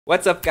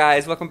What's up,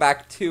 guys? Welcome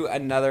back to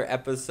another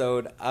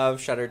episode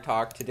of Shutter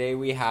Talk. Today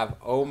we have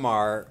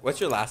Omar. What's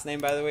your last name,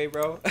 by the way,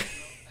 bro?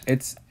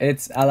 It's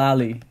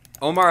Allali.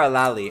 Omar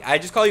Allali. I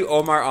just call you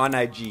Omar on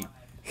IG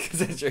because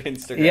that's your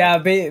Instagram. Yeah,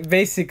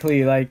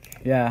 basically,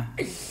 like, yeah.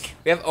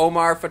 We have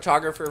Omar,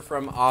 photographer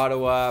from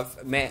Ottawa.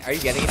 Man, are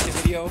you getting into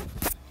video?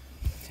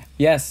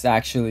 Yes,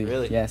 actually.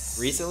 Really? Yes.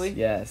 Recently?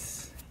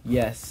 Yes.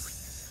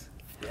 Yes.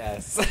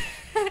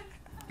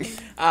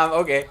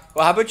 Okay.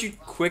 Well, how about you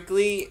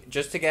quickly,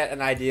 just to get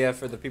an idea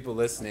for the people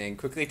listening,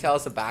 quickly tell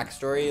us a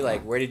backstory.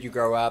 Like, where did you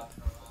grow up?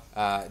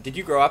 Did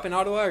you grow up in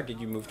Ottawa, or did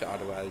you move to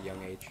Ottawa at a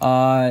young age?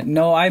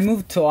 No, I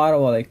moved to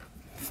Ottawa like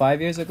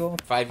 5 years ago.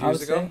 5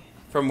 years ago? Say.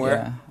 From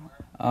where?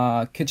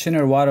 Yeah.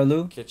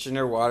 Kitchener-Waterloo.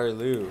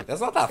 Kitchener-Waterloo.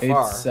 That's not that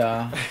far.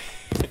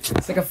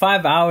 It's like a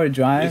 5-hour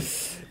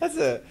drive.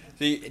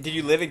 Did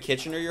you live in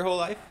Kitchener your whole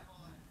life?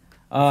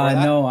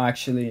 No,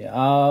 actually.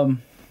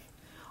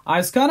 I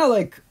was kind of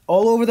like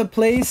all over the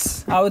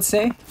place, I would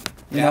say.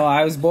 You know,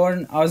 I was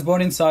born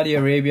in Saudi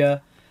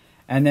Arabia,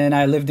 and then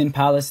I lived in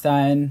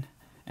Palestine.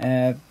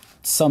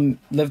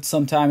 Lived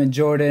some time in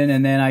Jordan,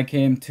 and then I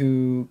came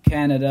to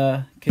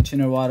Canada,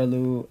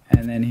 Kitchener-Waterloo,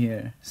 and then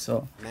here.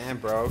 So man,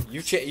 bro,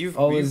 you've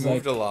always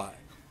moved a lot.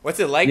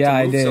 What's it like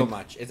to move so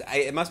much?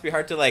 It must be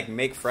hard to like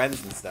make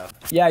friends and stuff.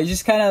 Yeah, you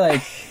just kind of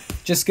like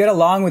just get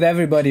along with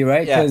everybody,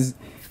 right? Because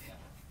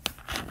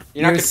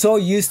you're so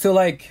used to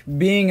like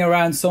being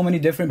around so many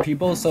different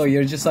people, so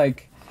you're just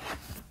like,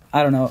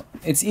 I don't know.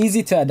 It's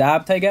easy to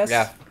adapt, I guess.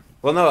 Yeah.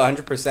 Well, no,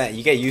 100%.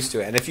 You get used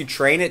to it, and if you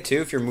train it too,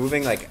 if you're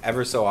moving like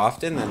ever so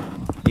often,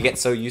 then you get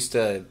so used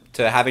to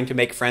having to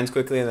make friends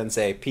quickly and then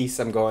say, "Peace,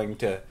 I'm going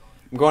to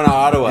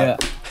Ottawa." Yeah.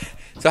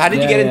 So how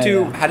did you get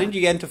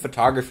into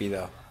photography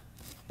though?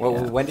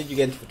 When did you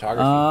get into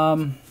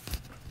photography?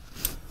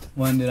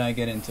 When did I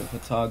get into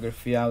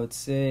photography? I would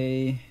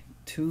say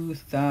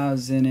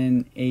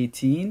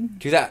 2018.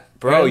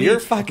 Bro, you're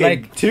fucking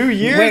like 2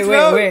 years,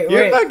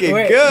 you're fucking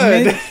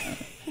good.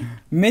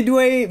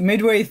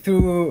 Midway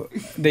through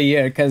the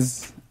year,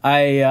 because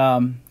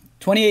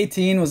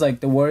 2018 was like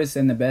the worst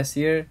and the best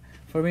year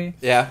for me.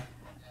 Yeah.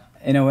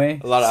 In a way.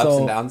 A lot of ups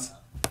and downs.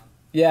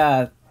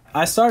 Yeah.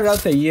 I started out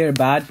the year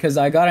bad because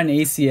I got an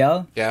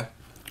ACL. Yeah.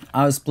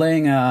 I was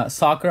playing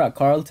soccer at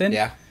Carleton.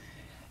 Yeah.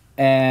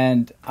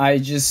 And my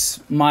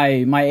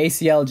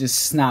ACL just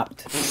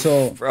snapped.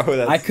 So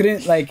bro, I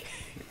couldn't like...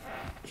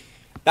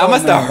 That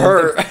must have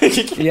hurt.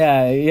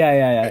 Yeah.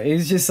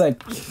 It's just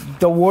like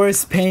the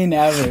worst pain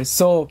ever.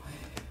 So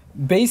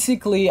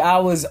basically I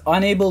was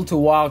unable to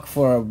walk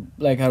for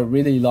like a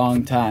really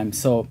long time.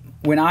 So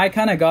when I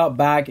kind of got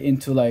back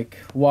into like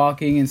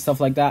walking and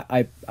stuff like that,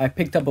 I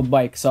picked up a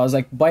bike. So I was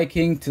like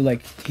biking to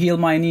like heal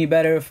my knee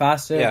better,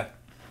 faster. Yeah.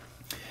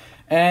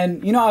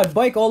 And, you know, I'd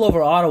bike all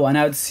over Ottawa and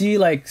I would see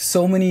like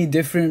so many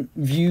different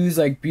views,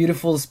 like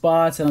beautiful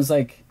spots. And I was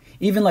like,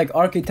 even like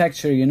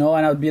architecture, you know,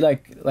 and I would be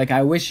like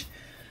I wish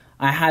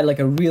I had like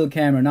a real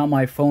camera, not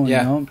my phone, you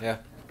know? Yeah.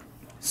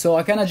 So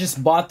I kind of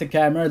just bought the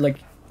camera. Like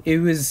I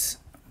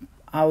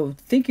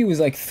think it was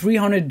like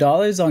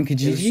 $300 on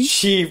Kijiji. It's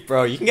cheap,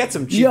 bro. You can get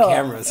some cheap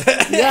cameras.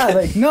 Yeah,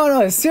 like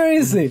no,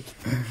 seriously.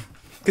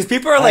 Because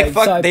people are like,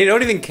 fuck, they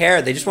don't even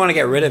care. They just want to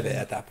get rid of it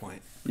at that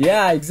point.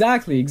 Yeah,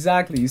 exactly.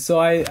 So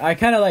I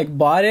kind of like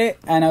bought it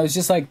and I was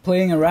just like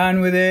playing around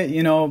with it,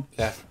 you know.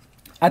 Yeah.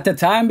 At the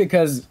time,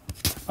 because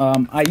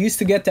I used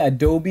to get the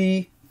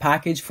Adobe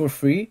package for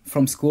free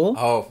from school.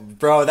 Oh,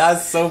 bro,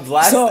 that's so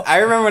blessed. So, I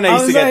remember when I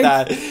used to get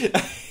that.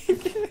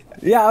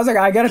 Yeah, I was like,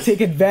 I gotta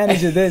take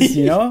advantage of this,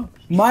 you know?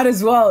 Might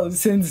as well,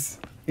 since,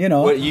 you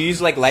know. What, you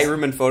used like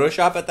Lightroom and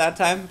Photoshop at that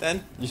time then?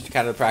 You used to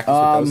kind of practice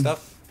with those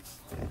stuff?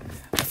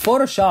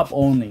 Photoshop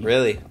only.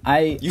 Really?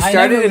 You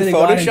started in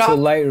Photoshop? Got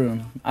into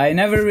Lightroom. I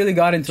never really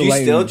got into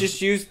Lightroom.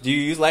 Do you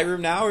use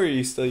Lightroom now, or do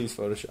you still use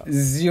Photoshop?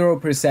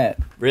 0%.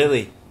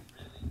 Really?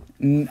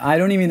 I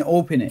don't even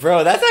open it.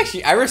 Bro, that's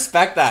actually, I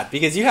respect that,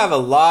 because you have a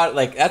lot,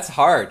 like, that's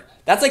hard.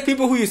 That's like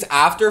people who use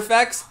After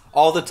Effects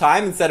all the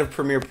time instead of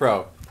Premiere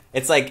Pro.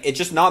 It's like, it's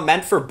just not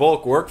meant for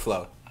bulk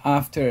workflow.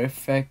 After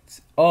Effects.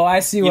 Oh,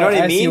 I see what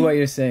I mean? See what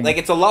you're saying. Like,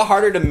 it's a lot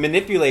harder to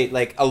manipulate,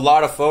 like, a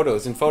lot of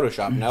photos in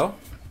Photoshop, no?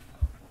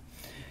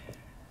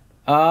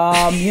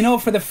 You know,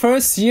 for the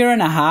first year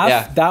and a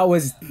half, that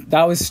was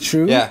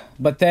true. Yeah.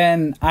 But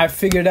then I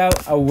figured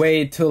out a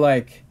way to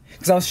like,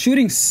 because I was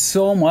shooting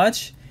so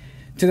much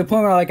to the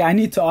point where like I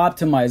need to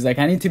optimize, like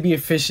I need to be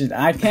efficient.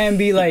 I can't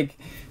be like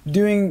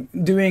doing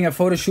a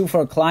photo shoot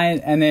for a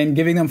client and then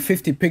giving them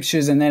 50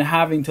 pictures and then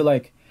having to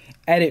like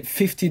edit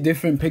 50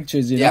 different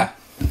pictures, you know? Yeah.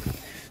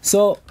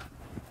 So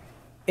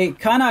I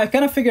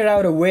kind of figured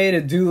out a way to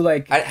do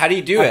like how do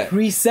you do it?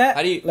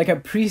 Preset, like a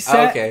preset.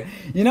 Oh, okay.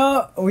 You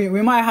know,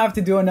 we might have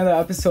to do another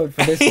episode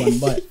for this one,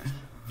 but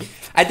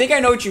I think I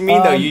know what you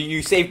mean though.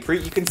 You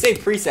can save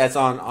presets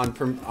on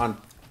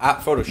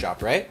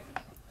Photoshop, right?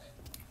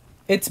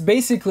 It's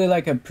basically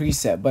like a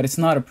preset, but it's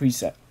not a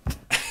preset.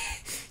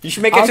 You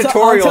should make a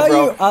tutorial,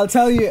 bro. I'll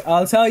tell you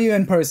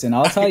in person.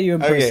 I'll tell you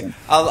in person.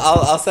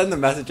 I'll send the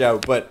message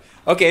out, but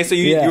Okay, so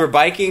you were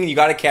biking, you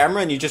got a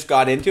camera, and you just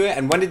got into it.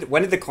 And when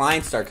did the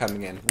clients start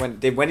coming in? When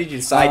did you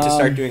decide to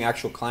start doing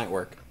actual client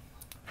work?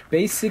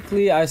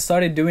 Basically, I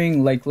started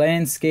doing like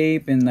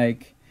landscape and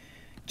like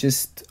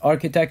just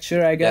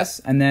architecture, I guess.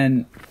 And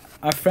then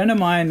a friend of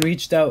mine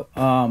reached out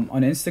on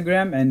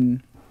Instagram,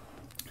 and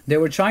they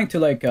were trying to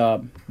like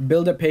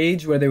build a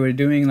page where they were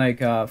doing like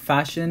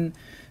fashion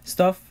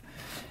stuff,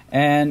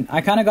 and I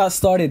kind of got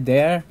started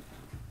there.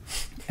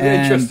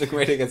 Interesting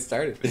way to get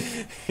started.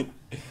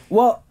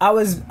 Well, I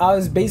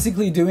was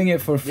basically doing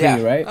it for free,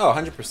 right? Oh,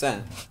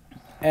 100%.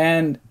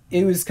 And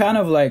it was kind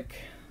of like,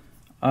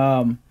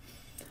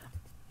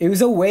 it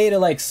was a way to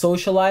like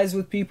socialize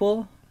with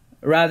people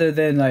rather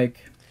than like,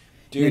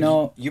 dude, you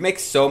know, you make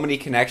so many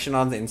connections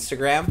on the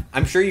Instagram.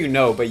 I'm sure you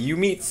know, but you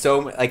meet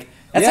so many, like,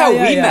 that's how we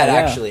met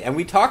actually. And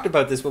we talked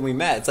about this when we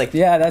met. It's like,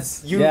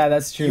 that's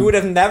true. You would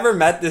have never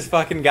met this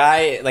fucking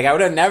guy. Like, I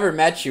would have never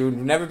met you,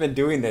 never been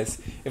doing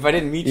this if I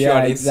didn't meet you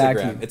on Instagram.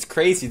 Exactly. It's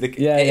crazy.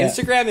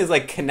 Instagram is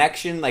like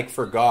connection, like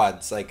for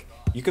gods. Like,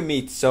 you can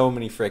meet so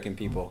many freaking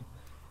people.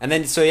 And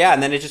then,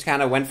 and then it just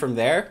kind of went from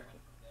there.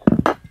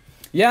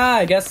 Yeah,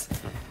 I guess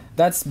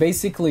that's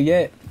basically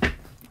it.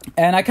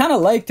 And I kind of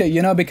liked it,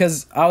 you know,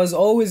 because I was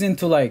always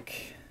into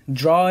like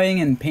drawing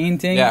and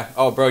painting. Yeah.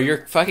 Oh, bro,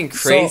 you're fucking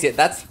crazy. So,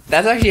 that's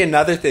actually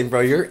another thing,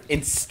 bro. You're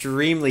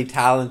extremely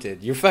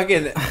talented. You're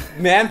fucking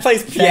man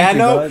plays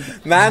piano,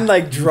 man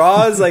like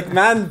draws, like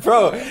man,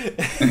 bro.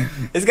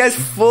 This guy's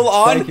full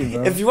on.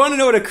 If you want to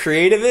know what a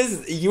creative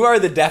is, you are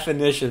the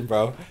definition,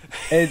 bro.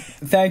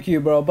 Thank you,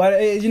 bro. But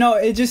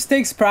it just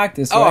takes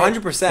practice. Oh, right?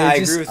 100%. I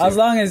agree with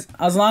you.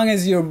 As long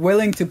as you're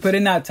willing to put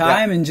in that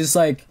time and just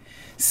like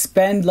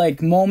spend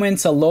like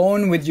moments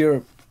alone with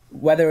your,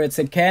 whether it's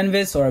a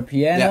canvas or a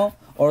piano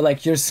or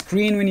like your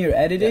screen when you're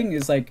editing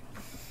is like,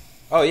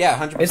 oh yeah,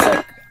 100%. It's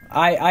like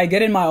I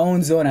get in my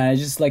own zone and I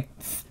just like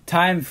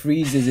time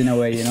freezes in a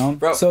way, you know.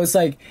 Bro. So it's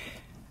like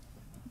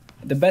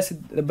the best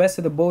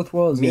of the both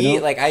worlds. Me, you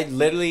know? like I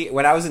literally,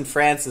 when I was in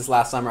France this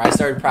last summer, I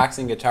started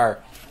practicing guitar,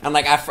 and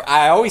like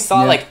I always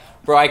thought like,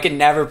 bro, I could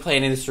never play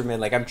an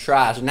instrument. Like, I'm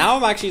trash. Now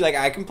I'm actually like,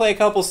 I can play a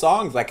couple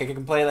songs. Like, I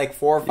can play like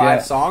 4 or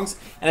 5 songs,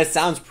 and it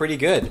sounds pretty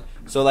good.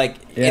 So like,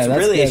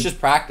 it's just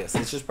practice.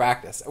 It's just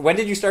practice. When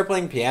did you start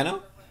playing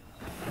piano?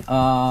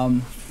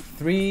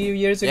 3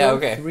 years ago. Yeah,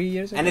 okay. 3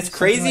 years ago. And it's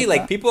crazy.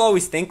 Like people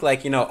always think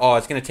like, oh,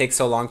 it's gonna take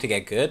so long to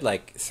get good.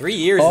 Like 3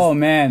 years. Oh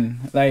man,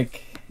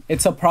 like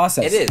it's a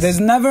process. It is. There's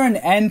never an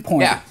end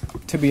point. Yeah.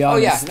 To be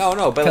honest. Oh yeah,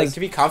 no, but like to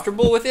be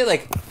comfortable with it,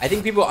 like I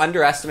think people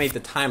underestimate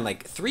the time.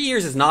 Like 3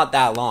 years is not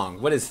that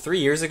long. What is 3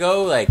 years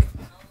ago? Like,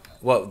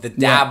 the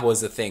dab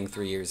was a thing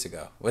 3 years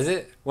ago. Was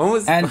it? When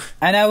was? And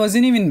I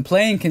wasn't even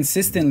playing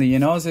consistently. You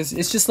know, so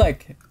it's just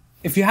like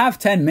if you have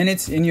 10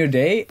 minutes in your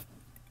day,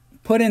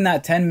 put in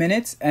that 10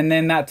 minutes, and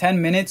then that 10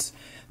 minutes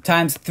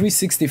times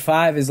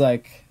 365 is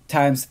like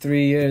times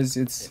 3 years.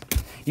 It's.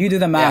 You do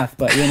the math,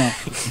 but you know.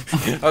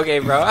 Okay,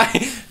 bro.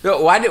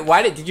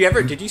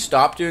 Did you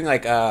stop doing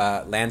like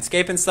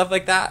landscape and stuff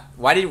like that?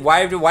 Why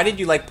did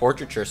you like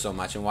portraiture so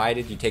much, and why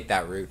did you take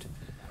that route?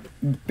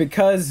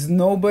 Because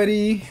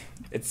nobody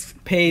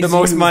pays the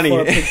most money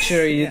for a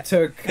picture you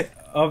took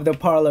of the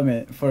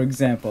parliament, for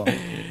example.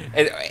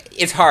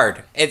 It's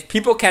hard.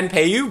 People can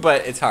pay you,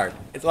 but it's hard.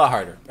 It's a lot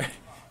harder.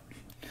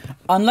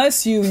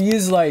 Unless you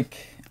use like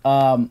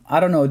I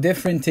don't know,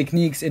 different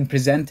techniques in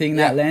presenting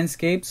that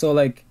landscape. So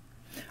like.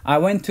 I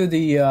went to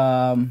the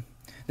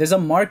there's a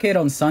market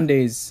on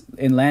Sundays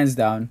in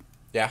Lansdowne.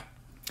 Yeah.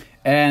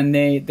 And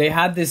they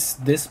had this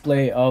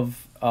display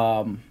of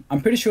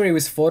I'm pretty sure it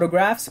was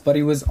photographs, but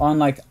it was on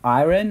like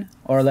iron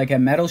or like a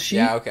metal sheet.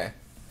 Yeah, okay.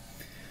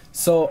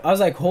 So I was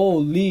like,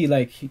 holy,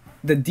 like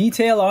the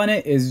detail on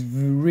it is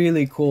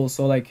really cool.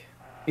 So like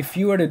if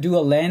you were to do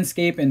a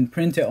landscape and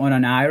print it on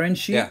an iron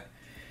sheet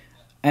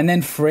and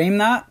then frame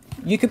that,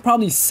 you could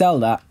probably sell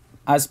that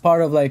as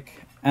part of like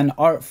an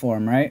art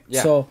form, right?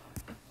 Yeah. So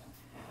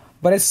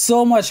but it's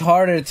so much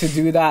harder to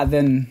do that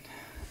than...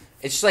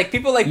 It's just like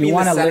people like being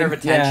the center of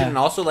attention, and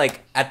also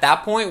like at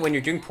that point when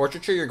you're doing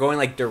portraiture, you're going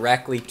like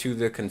directly to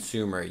the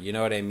consumer. You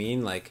know what I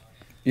mean? Like,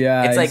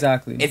 it's like,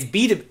 exactly. It's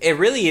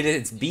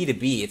it's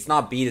B2B. It's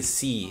not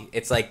B2C.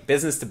 It's like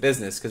business to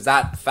business, because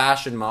that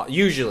fashion model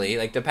usually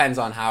like depends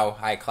on how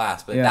high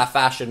class, but that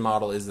fashion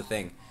model is the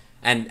thing.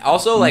 And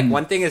also like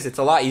one thing is it's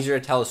a lot easier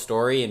to tell a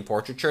story in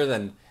portraiture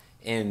than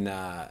in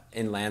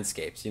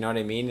landscapes. You know what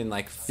I mean? In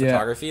like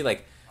photography,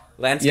 like.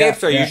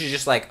 Landscapes are usually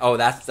just like, oh,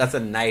 that's a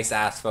nice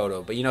ass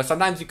photo, but you know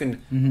sometimes you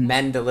can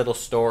mend a little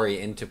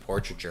story into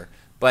portraiture.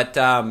 But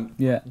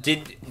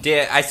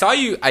did I saw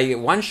you?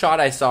 One shot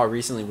I saw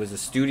recently was a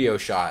studio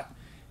shot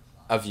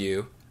of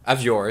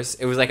yours.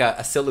 It was like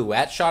a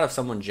silhouette shot of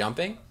someone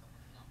jumping.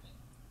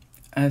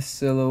 A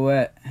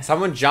silhouette.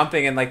 Someone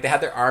jumping and like they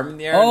had their arm in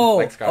the air.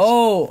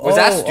 Was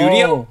that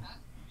studio?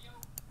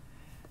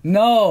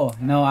 No,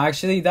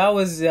 actually that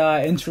was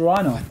in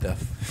Toronto. What the.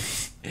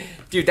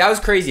 Dude, that was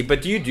crazy.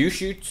 But do you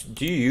shoot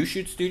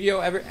studio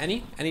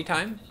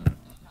anytime?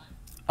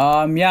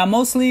 Yeah,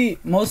 mostly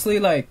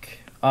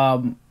like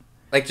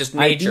Like just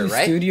nature,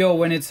 right? Studio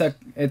when it's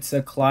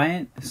a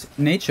client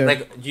nature.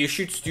 Like do you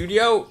shoot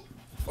studio,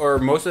 or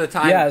most of the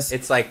time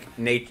it's like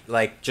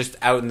like just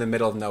out in the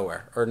middle of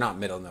nowhere, or not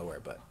middle of nowhere,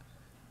 but.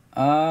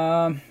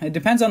 It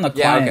depends on the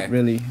client,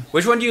 really.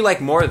 Which one do you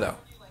like more, though?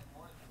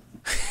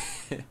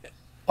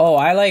 Oh,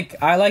 I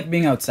like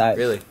being outside.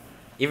 Really,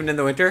 even in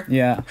the winter?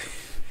 Yeah.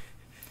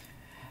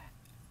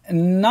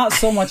 Not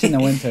so much in the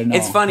winter. No.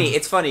 It's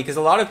funny because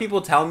a lot of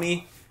people tell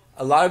me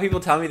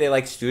they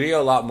like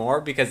studio a lot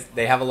more because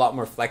they have a lot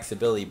more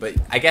flexibility. But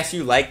I guess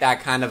you like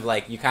that kind of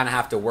like you kind of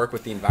have to work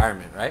with the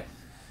environment, right?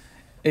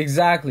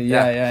 Exactly.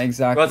 Yeah,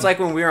 exactly. Well, it's like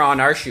when we were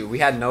on our shoot, we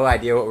had no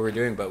idea what we were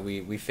doing, but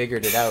we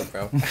figured it out,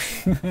 bro.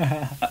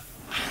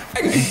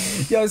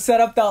 Yo,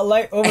 set up that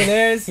light over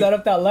there. Set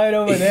up that light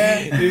over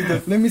there.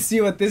 Dude, let me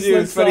see what this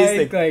looks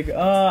like. Thing. Like,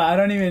 oh, I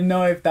don't even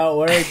know if that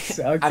works.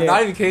 Okay. I'm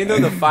not even kidding though.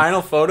 The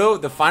final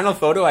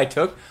photo I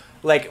took,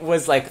 like,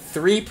 was like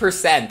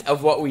 3%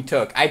 of what we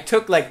took. I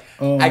took like,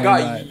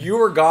 you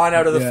were gone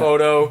out of the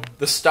photo.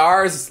 The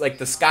stars, like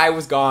the sky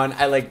was gone.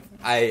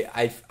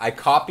 I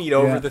copied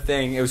over the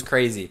thing. It was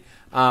crazy.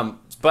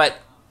 But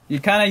you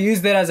kind of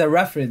used it as a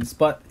reference,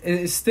 but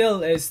it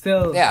still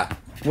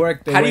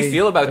worked. How do you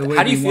feel about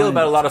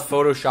a lot of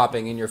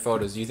photoshopping in your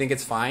photos? Do you think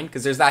it's fine?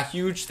 Because there's that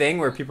huge thing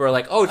where people are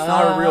like, "Oh, it's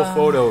not a real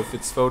photo if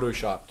it's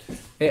photoshopped."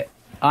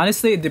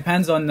 Honestly, it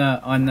depends on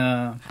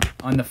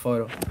the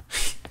photo.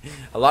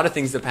 A lot of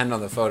things depend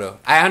on the photo.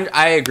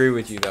 I agree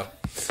with you though.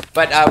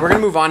 But we're gonna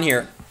move on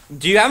here.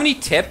 Do you have any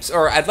tips,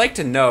 or I'd like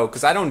to know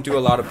because I don't do a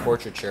lot of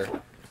portraiture.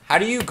 How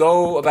do you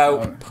go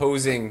about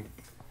posing?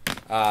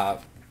 How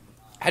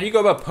do you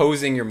go about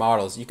posing your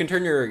models? You can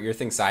turn your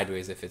thing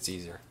sideways if it's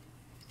easier.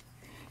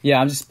 Yeah,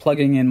 I'm just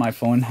plugging in my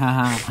phone.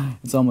 Haha,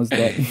 it's almost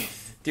dead.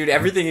 Dude,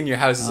 everything in your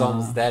house is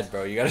almost dead,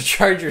 bro. You gotta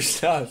charge your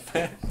stuff.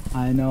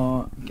 I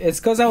know. It's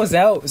because I was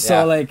out,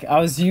 so like I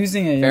was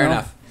using it. Fair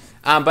enough.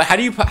 But how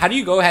do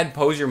you go ahead and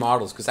pose your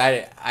models? Because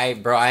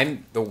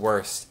I'm the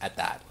worst at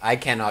that. I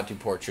cannot do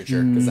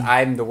portraiture because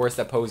I'm the worst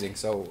at posing.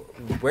 So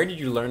where did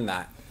you learn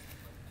that?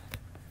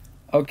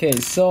 Okay,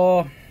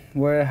 so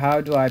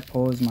how do I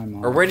pose my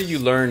models? Or where did you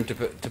learn to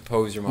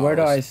pose your models? Where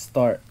do I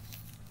start?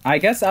 I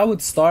guess I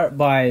would start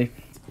by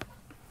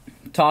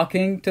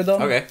talking to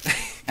them. Okay.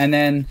 And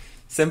then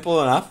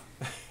simple enough.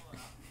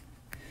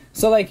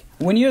 So like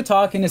when you're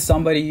talking to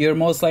somebody, you're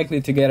most likely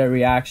to get a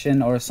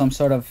reaction or some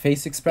sort of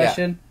face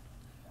expression.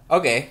 Yeah.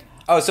 Okay.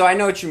 Oh, so I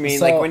know what you mean.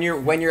 So, like when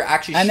you're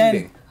actually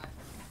shooting.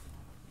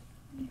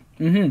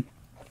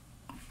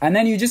 And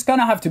then you just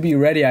kind of have to be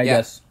ready, I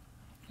guess.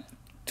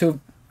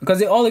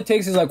 Because all it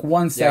takes is like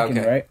 1 second,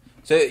 right?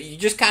 So you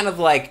just kind of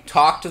like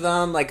talk to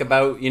them like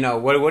about,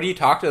 what do you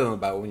talk to them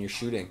about when you're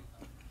shooting?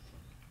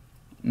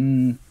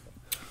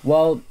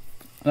 Well,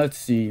 let's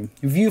see.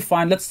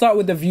 Let's start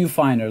with the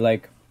viewfinder,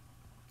 like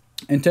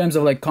in terms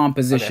of like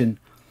composition.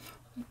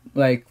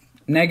 Like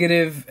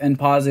negative and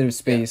positive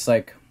space,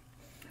 like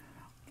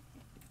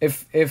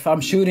if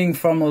I'm shooting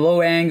from a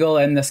low angle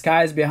and the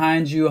sky's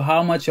behind you,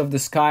 how much of the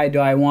sky do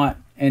I want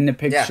in the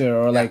picture?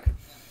 Or like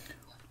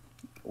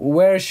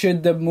where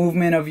should the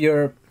movement of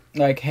your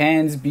like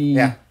hands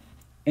be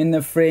in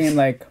the frame?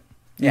 Like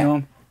you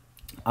know,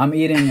 I'm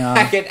eating.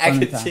 I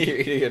can see you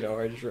eating an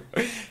orange.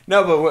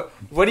 No, but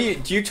what do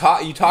you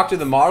talk? You talk to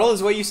the model,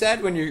 is what you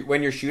said when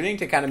you're shooting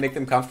to kind of make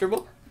them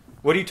comfortable.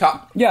 What do you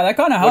talk? Yeah, that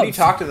kind of helps. What do you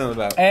talk to them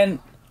about? And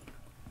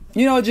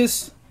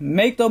just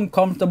make them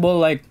comfortable.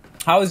 Like,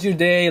 how was your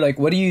day? Like,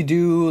 what do you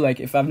do? Like,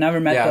 if I've never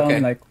met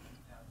them,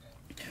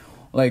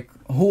 like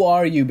who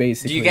are you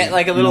basically? Do you get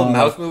like a little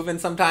mouth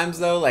movement sometimes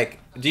though? Like,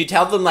 do you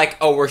tell them like,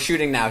 oh, we're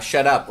shooting now,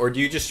 shut up, or do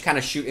you just kind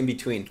of shoot in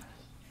between?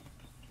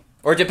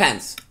 Or it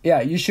depends.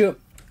 Yeah, you shoot.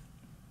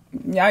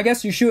 Yeah, I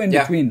guess you shoot in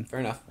between. Fair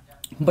enough.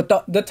 But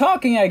the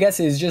talking, I guess,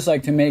 is just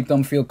like to make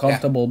them feel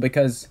comfortable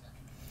because,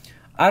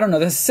 I don't know,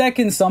 the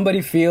second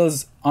somebody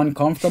feels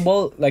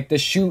uncomfortable, like the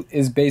shoot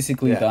is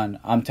basically done.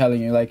 I'm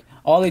telling you, like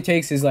all it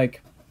takes is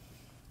like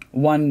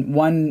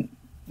one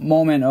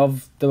moment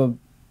of the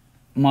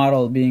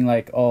model being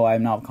like, oh,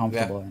 I'm not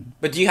comfortable.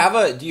 But do you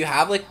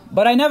have like?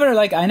 But I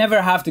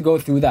never have to go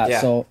through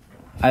that. So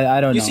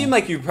I don't know. You seem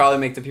like you probably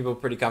make the people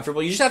pretty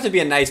comfortable. You just have to be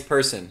a nice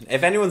person.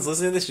 If anyone's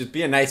listening to this, just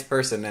be a nice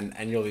person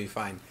and you'll be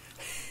fine.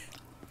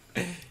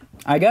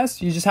 I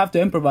guess you just have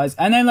to improvise.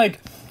 And then like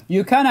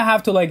you kind of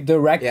have to like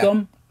direct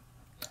them.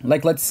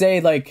 Like let's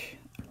say like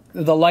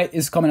the light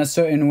is coming a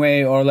certain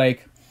way, or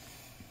like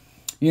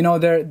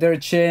their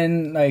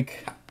chin,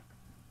 like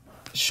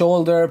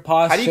shoulder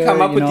posture. How do you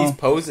come up with these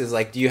poses?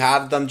 Like, do you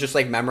have them just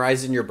like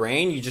memorized in your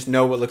brain? You just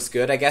know what looks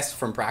good, I guess,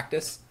 from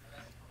practice?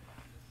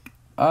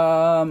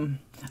 I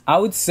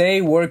would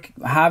say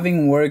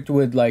having worked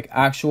with like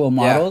actual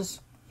models,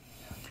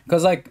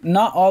 because like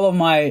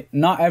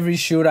not every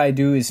shoot I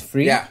do is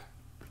free.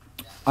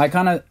 I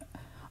kind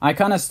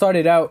of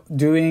started out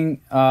doing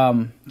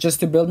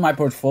just to build my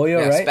portfolio,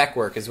 right? Spec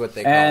work is what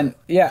they call it.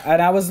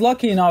 And I was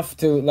lucky enough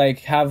to like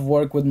have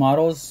work with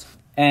models,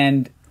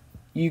 and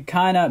you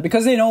kind of,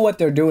 because they know what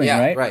they're doing,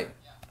 right? Right.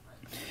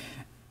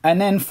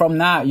 And then from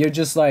that, you're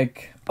just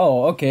like,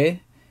 oh,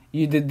 okay.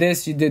 you did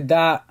this, you did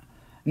that.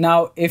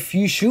 Now, if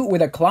you shoot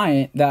with a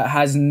client that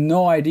has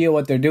no idea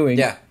what they're doing,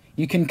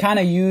 you can kind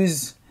of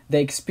use the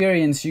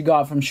experience you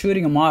got from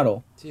shooting a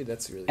model. Dude,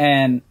 that's really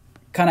and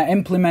kind of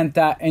implement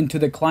that into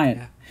the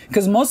client.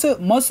 Because most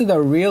of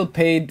the real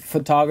paid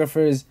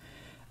photographers,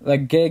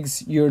 like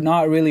gigs, you're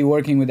not really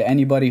working with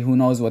anybody who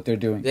knows what they're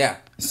doing. Yeah.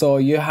 So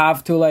you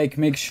have to like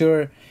make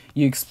sure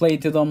you explain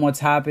to them what's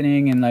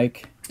happening and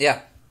like...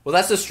 Yeah. Well,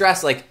 that's the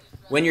stress. Like,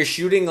 when you're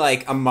shooting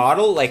like a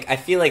model, like I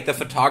feel like the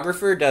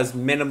photographer does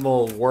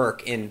minimal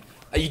work in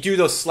you do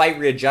those slight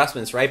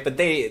readjustments, right? But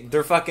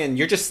they're fucking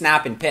you're just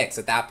snapping pics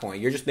at that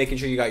point. You're just making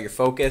sure you got your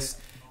focus,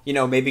 you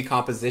know, maybe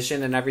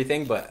composition and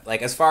everything, but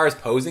like as far as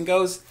posing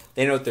goes,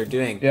 they know what they're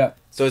doing. Yeah.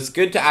 So it's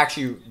good to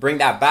actually bring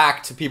that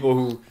back to people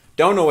who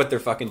don't know what they're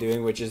fucking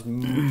doing, which is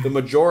the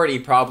majority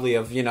probably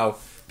of, you know,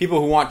 people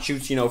who want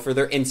shoots, you know, for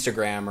their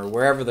Instagram or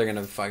wherever they're going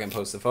to fucking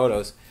post the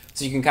photos.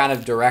 So you can kind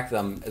of direct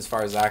them as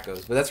far as that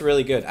goes. But that's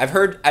really good.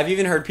 I've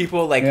even heard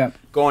people like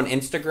go on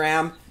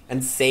Instagram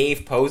and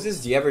save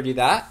poses. Do you ever do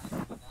that?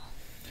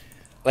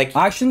 Like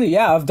actually,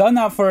 yeah, I've done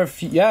that for a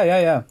few.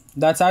 Yeah.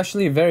 That's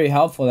actually very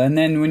helpful. And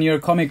then when you're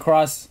coming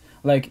across,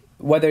 like,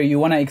 whether you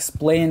want to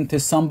explain to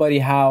somebody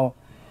how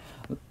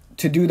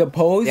to do the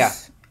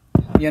pose,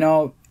 you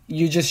know,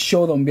 you just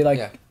show them, be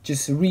like,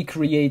 just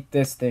recreate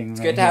this thing. It's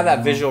good to have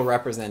that visual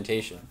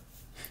representation.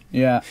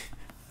 Yeah.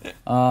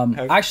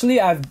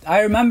 Actually, I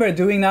remember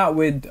doing that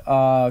with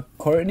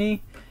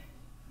Courtney.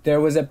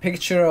 There was a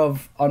picture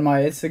on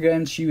my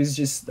Instagram. She was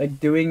just like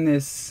doing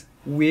this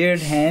weird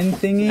hand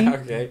thingy.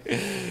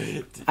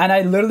 Okay. And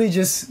I literally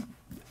just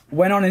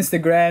went on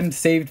Instagram,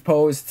 saved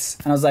posts,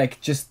 and I was like,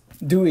 just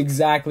do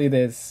exactly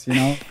this, you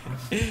know?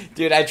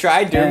 Dude, I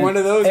tried doing one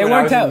of those when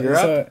I was in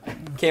Europe.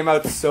 Came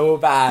out so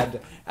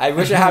bad. I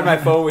wish I had my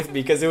phone with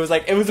me because it was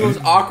the most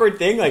awkward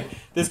thing. Like,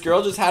 this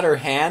girl just had her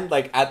hand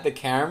like at the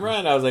camera,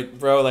 and I was like,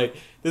 bro, like,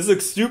 this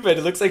looks stupid.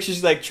 It looks like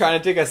she's like trying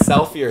to take a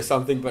selfie or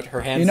something, but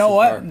her hand's You know too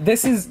what? far.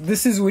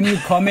 This is when you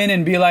come in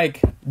and be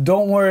like,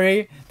 don't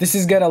worry, this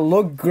is gonna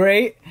look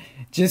great.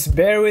 Just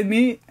bear with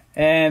me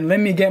and let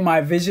me get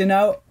my vision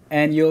out,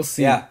 and you'll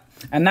see. Yeah.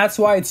 And that's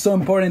why it's so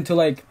important to,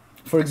 like,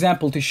 for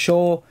example, to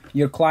show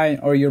your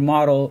client or your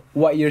model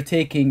what you're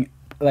taking,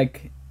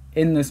 like,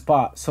 in the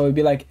spot. So it'd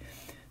be like,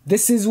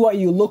 this is what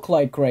you look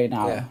like right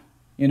now. Yeah.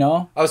 You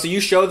know? Oh, so you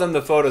show them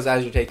the photos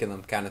as you're taking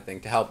them, kind of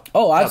thing, to help.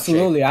 Oh,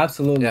 absolutely,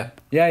 absolutely.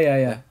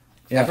 Yeah.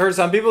 I've heard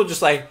some people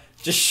just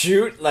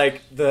shoot,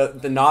 like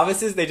the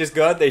novices. They just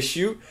go out, they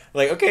shoot.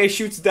 Like, okay,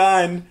 shoot's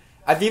done.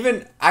 I've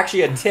even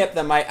actually a tip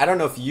that I don't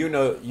know if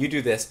you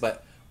do this,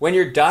 but when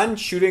you're done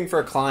shooting for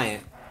a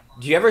client,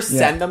 do you ever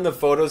send them the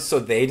photos so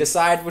they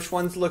decide which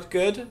ones look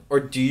good, or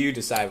do you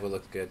decide what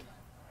looks good?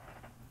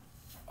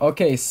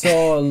 Okay,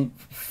 so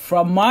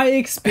from my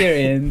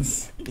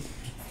experience,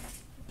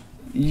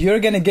 you're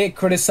gonna get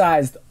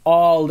criticized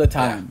all the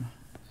time.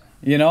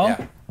 You know?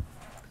 Yeah.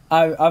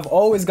 I've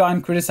always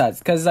gotten criticized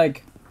because,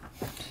 like,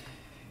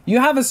 you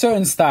have a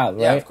certain style,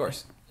 right? Yeah, of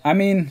course. I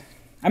mean,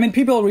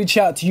 people reach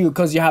out to you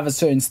because you have a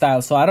certain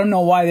style, so I don't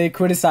know why they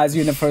criticize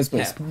you in the first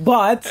place. Yeah.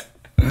 But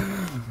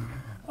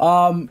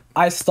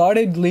I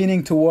started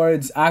leaning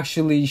towards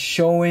actually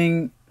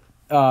showing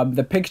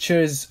the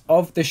pictures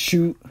of the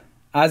shoot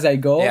as I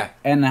go,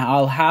 and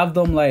I'll have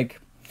them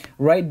like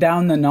write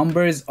down the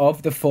numbers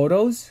of the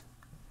photos,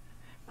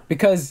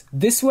 because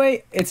this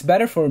way it's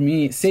better for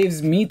me. It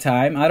saves me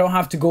time. I don't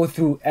have to go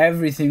through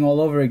everything all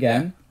over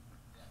again.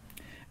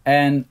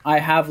 And I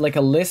have like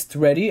a list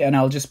ready, and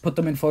I'll just put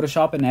them in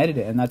Photoshop and edit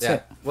it, and that's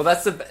it. Well,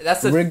 that's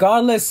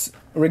the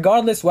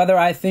regardless whether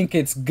I think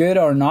it's good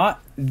or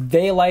not,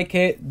 they like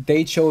it,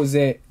 they chose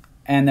it,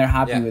 and they're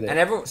happy with it. And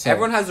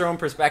everyone has their own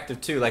perspective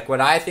too. Like, what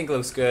I think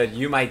looks good,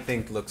 you might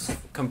think looks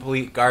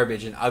complete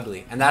garbage and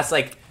ugly. And that's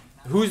like,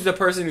 who's the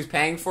person who's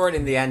paying for it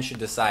in the end should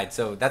decide.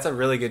 So that's a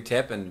really good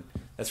tip, and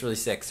that's really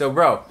sick. So,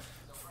 bro,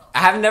 I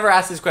have never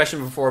asked this question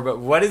before, but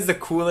what is the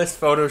coolest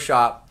photo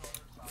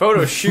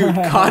shoot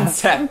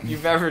concept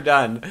you've ever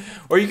done?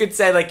 Or you could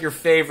say like your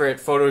favorite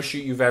photo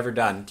shoot you've ever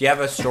done. Do you have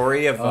a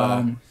story of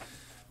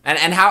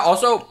and how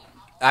also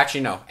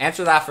actually no,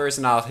 answer that first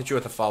and I'll hit you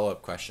with a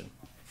follow-up question.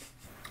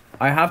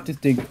 I have to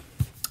think.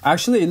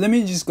 Actually, let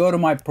me just go to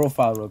my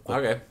profile real quick.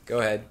 Okay, go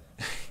ahead.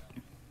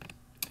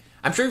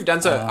 I'm sure you've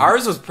done so.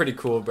 Ours was pretty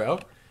cool, bro.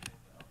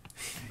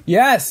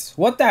 Yes.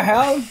 What the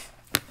hell?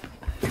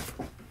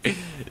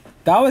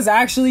 That was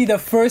actually the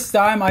first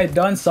time I'd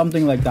done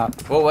something like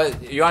that. Well,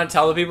 what you want to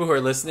tell the people who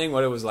are listening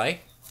what it was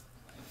like?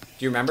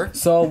 Do you remember?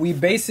 So we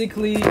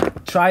basically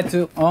tried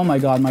to. Oh my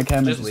god, my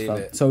camera just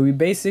fell. So we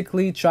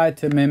basically tried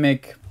to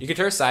mimic. You could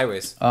turn it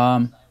sideways.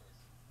 Yeah,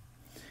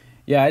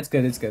 it's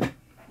good. It's good.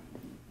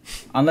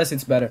 Unless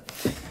it's better.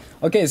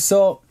 Okay,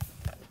 so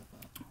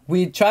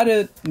we try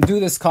to do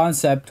this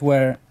concept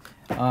where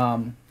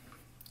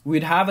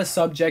we'd have a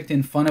subject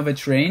in front of a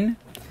train,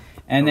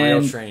 and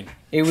then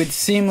it would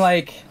seem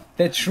like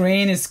the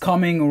train is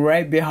coming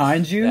right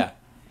behind you,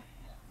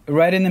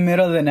 right in the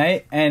middle of the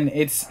night, and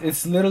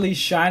it's literally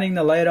shining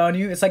the light on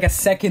you. It's like a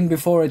second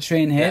before a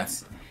train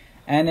hits,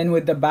 and then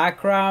with the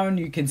background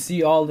you can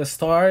see all the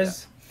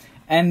stars,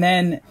 and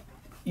then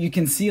you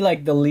can see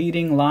like the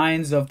leading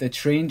lines of the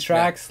train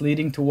tracks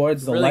leading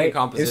towards the light.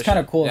 It was kind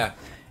of cool. Yeah.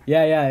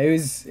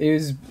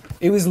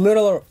 It was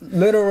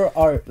literal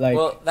art. Like,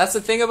 well, that's the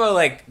thing about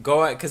like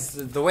going, because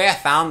the way I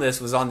found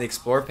this was on the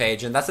Explore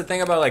page, and that's the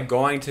thing about like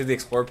going to the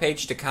Explore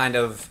page to kind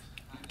of,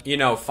 you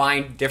know,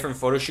 find different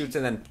photo shoots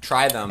and then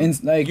try them.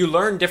 You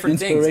learn different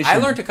things. I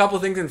learned a couple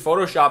things in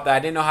Photoshop that I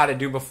didn't know how to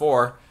do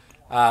before.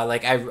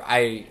 Like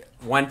I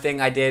one thing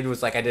I did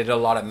was like I did a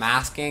lot of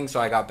masking, so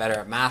I got better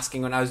at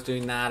masking when I was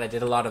doing that.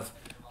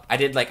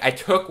 I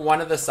took one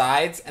of the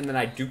sides and then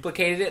I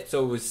duplicated it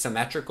so it was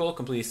symmetrical,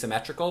 completely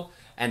symmetrical,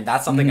 and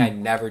that's something I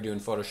never do in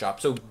Photoshop.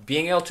 So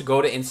being able to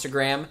go to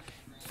Instagram,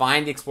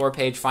 find the Explore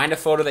page, find a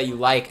photo that you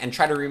like, and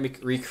try to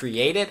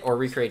recreate it or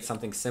recreate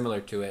something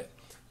similar to it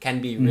can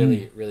be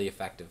really, really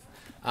effective.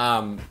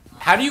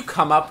 How do you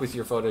come up with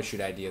your photo shoot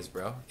ideas,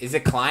 bro? Is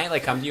a client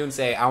like come to you and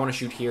say, I want to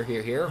shoot here,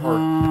 here, here,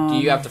 or do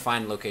you have to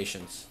find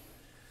locations?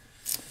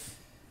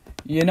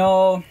 You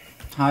know,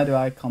 how do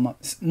I come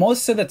up?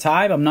 Most of the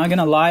time, I'm not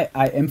gonna lie,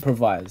 I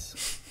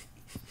improvise.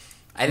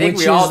 I think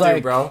we all do,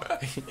 bro.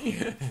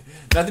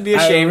 Not to be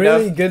ashamed of. A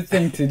really good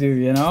thing to do,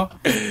 you know?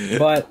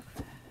 But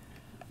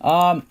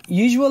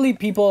usually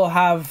people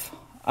have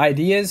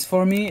ideas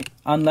for me,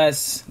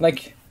 unless,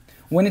 like,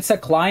 when it's a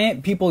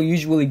client, people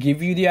usually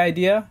give you the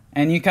idea,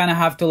 and you kind of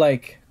have to,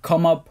 like,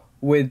 come up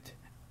with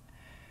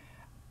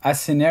a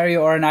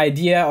scenario or an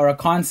idea or a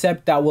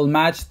concept that will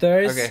match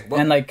theirs,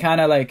 and like kind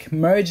of like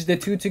merge the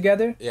two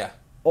together. Yeah.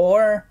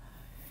 Or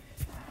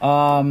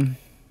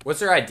what's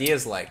their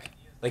ideas like?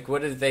 Like,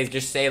 what did they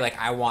just say? Like,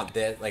 I want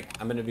this. Like,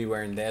 I'm gonna be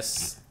wearing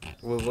this.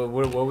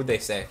 What would they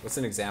say? What's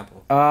an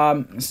example?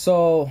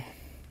 So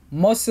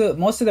most of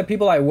the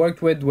people I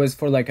worked with was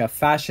for like a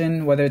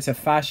fashion, whether it's a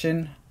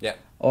fashion. Yeah.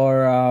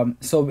 Or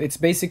so it's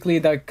basically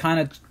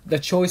the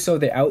choice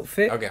of the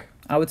outfit. Okay.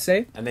 I would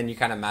say. And then you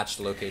kind of match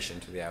the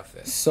location to the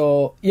outfit.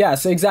 So, yeah,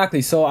 so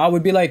exactly. So I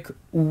would be like,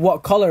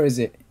 what color is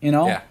it, you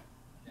know? Yeah.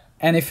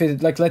 And if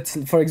it, like,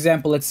 for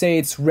example, let's say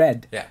it's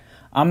red. Yeah.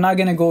 I'm not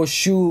going to go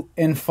shoot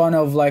in front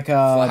of like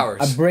a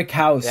brick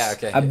house. Yeah,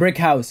 okay. A brick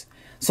house.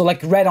 So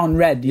like red on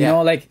red, you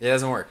know? Like, it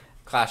doesn't work.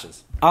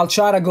 Clashes. I'll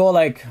try to go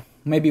like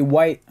maybe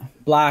white,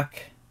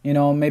 black, you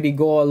know, maybe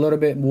go a little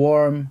bit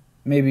warm,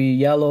 maybe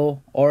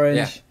yellow,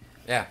 orange.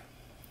 Yeah.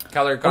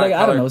 Color, like,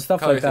 I don't know,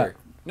 stuff like theory. that.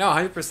 No,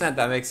 100%.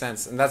 That makes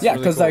sense, and that's really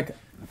cool. Because like,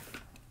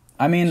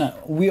 I mean,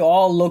 we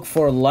all look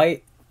for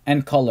light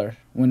and color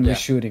when we're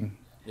shooting.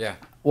 Yeah.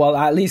 Well,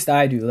 at least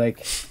I do.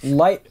 Like,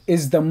 light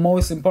is the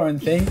most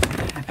important thing,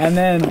 and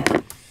then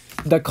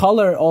the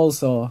color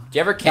also. Do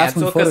you ever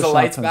cancel because the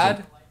light's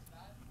bad?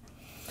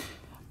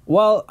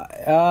 Well,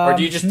 or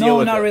do you just deal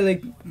with not it? really,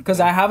 because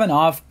I have an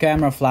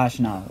off-camera flash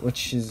now,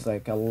 which is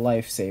like a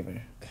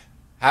lifesaver.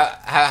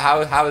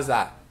 How is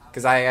that?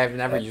 Because I've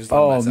never used them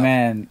myself. Oh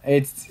man,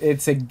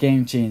 it's a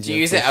game changer. Do you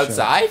use it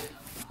outside? Sure.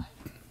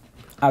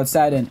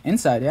 Outside and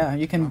inside, yeah.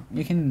 You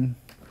can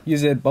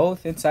use it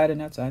both inside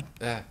and outside.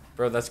 Yeah,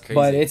 bro, that's crazy.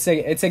 But it's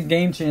a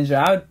game changer.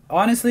 I would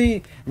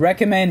honestly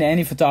recommend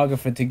any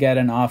photographer to get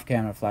an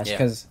off-camera flash,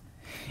 because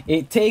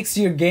it takes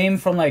your game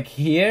from like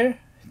here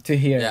to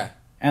here. Yeah.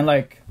 And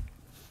like,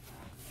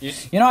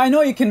 you know, I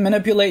know you can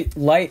manipulate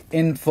light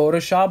in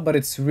Photoshop, but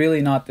it's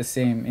really not the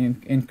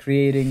same in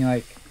creating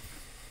like.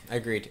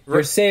 Agreed.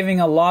 You're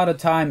saving a lot of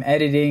time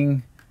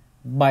editing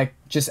by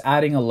just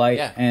adding a light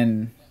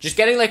and just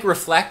getting like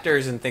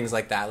reflectors and things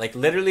like that. Like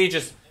literally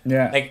just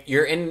like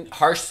you're in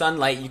harsh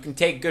sunlight, you can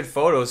take good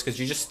photos because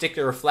you just stick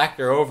the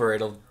reflector over.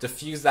 It'll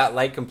diffuse that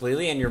light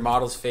completely, and your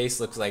model's face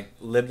looks like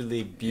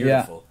literally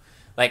beautiful.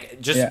 Like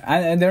just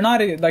and they're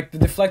not like the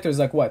deflector is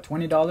like what,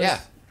 $20? Yeah.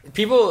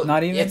 People,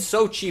 not even. It's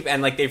so cheap,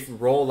 and like they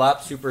roll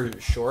up super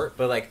short,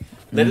 but like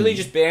literally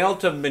just being able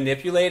to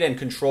manipulate and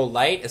control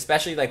light,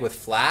 especially like with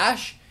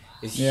flash,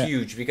 is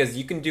huge, because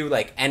you can do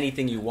like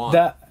anything you want.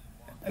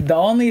 The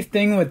only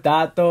thing with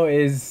that though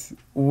is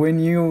when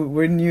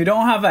you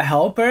don't have a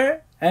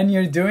helper and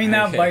you're doing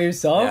that by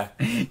yourself,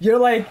 you're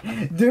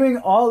like doing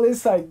all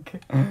this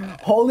like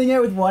holding it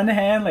with one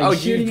hand,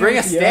 like you bring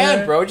a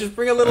stand, bro. Just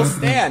bring a little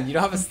stand. You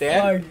don't have a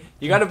stand?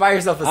 You gotta buy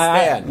yourself a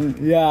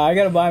stand. I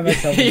gotta buy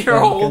myself a stand. You're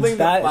holding the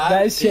flash?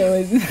 That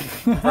shit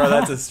was bro,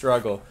 that's a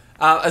struggle.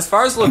 As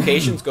far as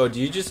locations go,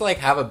 do you just like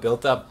have a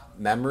built up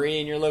memory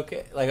in your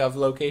of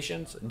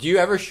locations? Do you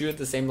ever shoot at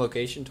the same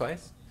location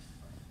twice?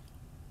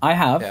 I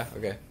have. Yeah,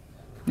 okay.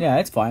 Yeah,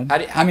 it's fine. How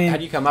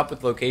do you come up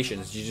with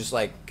locations? Do you just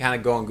like kind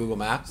of go on Google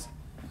Maps?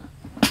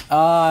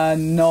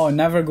 No,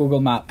 never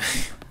Google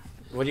Maps.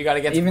 What do you got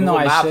to get Even Google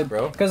though Maps, I should,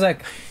 bro? Because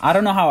like I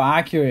don't know how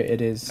accurate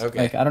it is. Okay.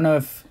 Like I don't know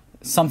if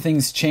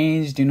something's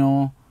changed. You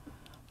know,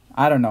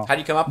 I don't know. How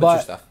do you come up with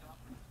your stuff?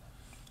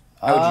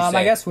 How would you say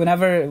I guess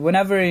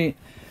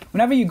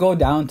whenever you go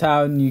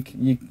downtown,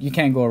 you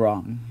can't go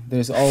wrong.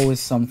 There's always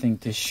something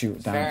to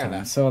shoot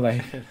downtown. So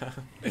like,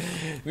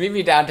 meet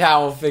me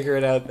downtown. We'll figure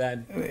it out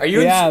then. Are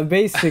you?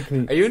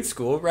 Basically. Are you in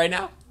school right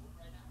now?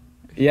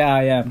 Yeah,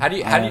 I am. How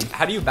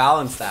do you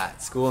balance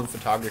that, school and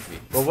photography?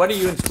 Well, what are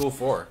you in school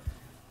for?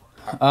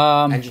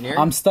 Engineering?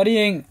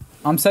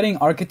 I'm studying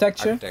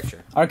architecture.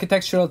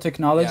 Architectural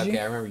technology. Yeah, okay,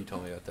 I remember you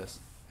told me about this.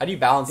 How do you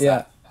balance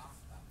that?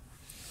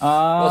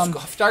 Well,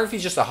 photography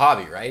is just a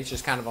hobby, right? It's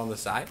just kind of on the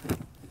side.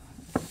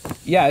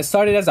 Yeah, it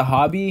started as a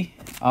hobby.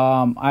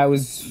 I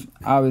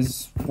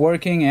was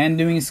working and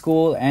doing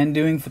school and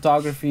doing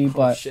photography,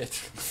 but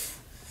shit.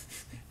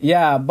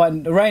 Yeah,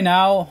 but right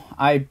now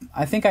I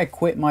think I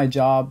quit my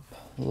job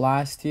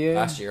last year.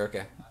 Last year,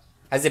 okay.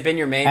 Has it been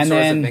your main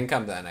source of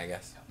income then, I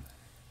guess?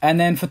 And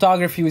then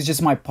photography was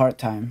just my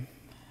part-time.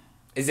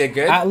 Is it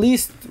good? At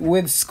least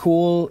with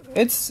school,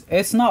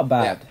 it's not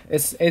bad. Yeah.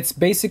 It's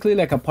basically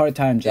like a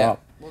part-time job.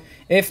 Yeah. Well,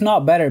 if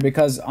not better,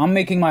 because I'm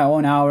making my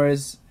own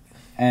hours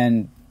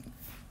and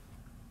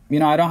you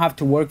know, I don't have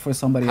to work for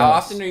somebody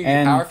else.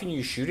 How often are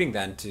you shooting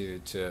then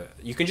to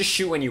you can just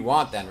shoot when you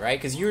want then,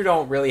 right? Cuz you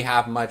don't really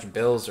have much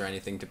bills or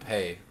anything to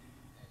pay.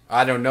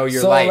 I don't know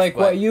your life. So like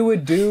what you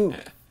would do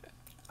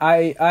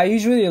I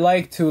usually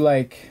like to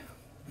like,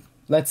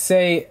 let's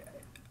say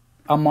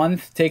a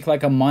month, take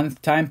like a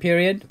month time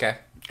period. Okay.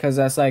 Because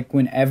that's like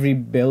when every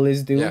bill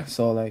is due. Yeah.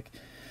 So like,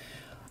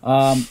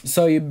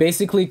 so you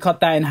basically cut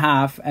that in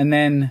half and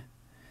then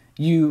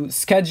you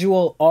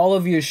schedule all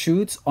of your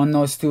shoots on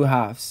those two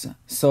halves.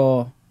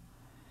 So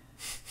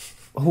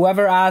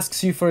whoever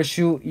asks you for a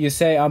shoot, you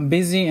say, I'm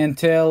busy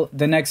until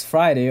the next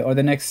Friday or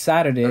the next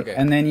Saturday. Okay.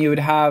 And then you would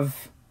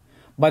have,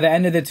 by the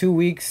end of the 2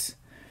 weeks,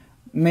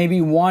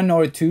 maybe 1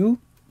 or 2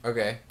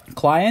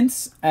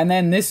 clients, and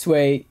then this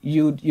way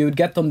you'd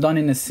get them done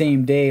in the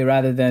same day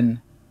rather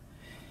than,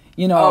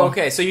 you know. Oh,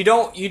 okay. So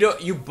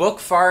you book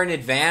far in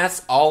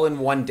advance, all in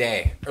one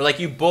day, or like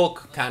you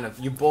bulk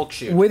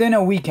shoot within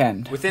a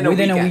weekend. Within a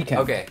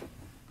weekend. Okay.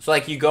 So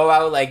like you go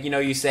out, like, you know,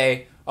 you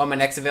say, oh, my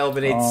next available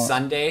date is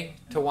Sunday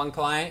to one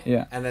client,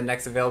 and the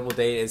next available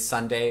date is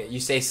Sunday. You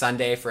say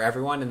Sunday for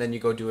everyone, and then you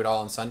go do it all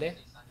on Sunday.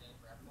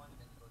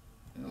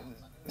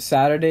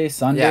 Saturday,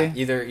 Sunday.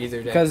 Yeah, either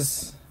day.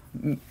 Because,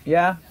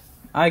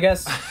 I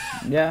guess,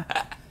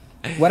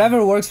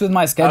 whatever works with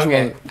my schedule.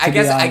 Okay. I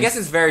guess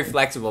it's very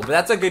flexible, but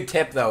that's a good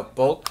tip though.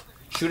 Bulk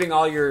shooting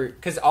all your,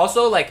 because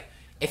also like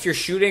if you're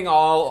shooting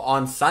all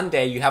on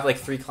Sunday, you have like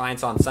 3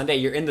 clients on Sunday.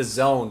 You're in the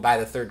zone by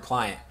the 3rd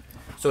client,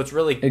 so it's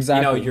really you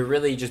know, you're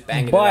really just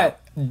banging it out.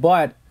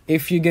 But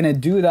if you're gonna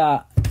do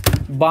that,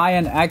 buy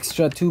an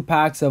extra 2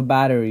 packs of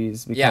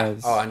batteries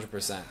because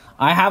 100%.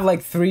 I have like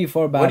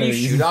 3-4 batteries. What do you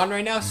shoot on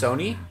right now?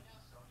 Sony?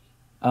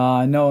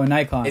 No,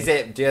 Nikon. Is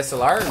it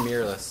DSLR or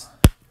mirrorless?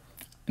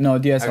 No,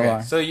 DSLR.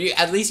 Okay. So you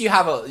at least you don't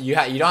have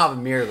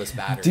a mirrorless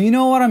battery. Do you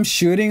know what I'm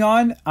shooting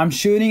on? I'm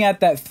shooting at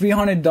that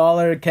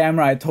 $300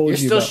 camera I told you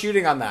about. You're still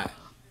shooting on that.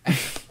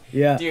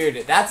 Yeah.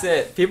 Dude, that's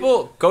it.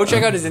 People, go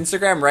check out his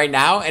Instagram right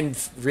now and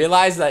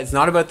realize that it's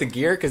not about the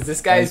gear, because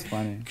this guy's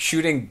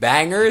shooting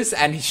bangers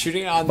and he's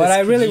shooting on this. But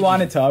I really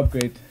wanted to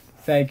upgrade.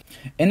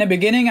 In the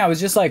beginning, I was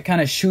just like kind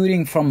of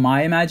shooting from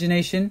my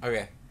imagination.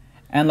 Okay.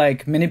 And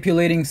like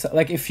manipulating,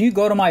 like if you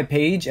go to my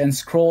page and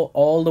scroll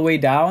all the way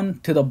down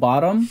to the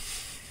bottom,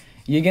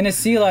 you're gonna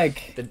see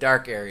like the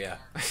dark area.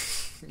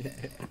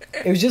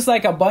 It was just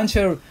like a bunch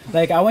of,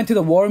 like, I went to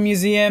the War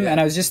Museum and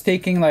I was just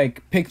taking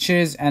like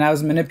pictures and I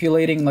was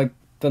manipulating like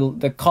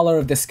the color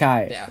of the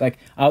sky. Yeah. Like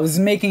I was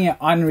making it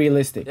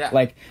unrealistic. Yeah.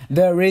 Like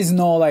there is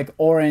no like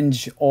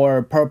orange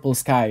or purple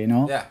sky, you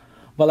know? Yeah.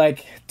 But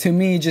like to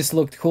me it just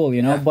looked cool,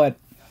 you know? Yeah. But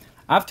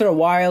after a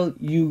while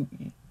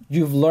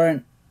you've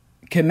learned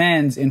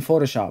commands in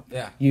Photoshop.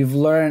 Yeah. You've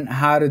learned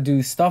how to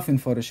do stuff in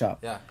Photoshop.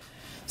 Yeah.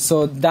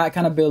 So that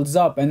kind of builds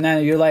up, and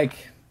then you're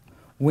like,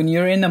 when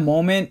you're in the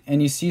moment and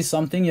you see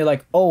something, you're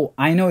like, oh,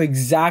 I know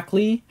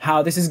exactly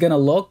how this is gonna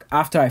look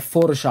after I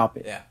Photoshop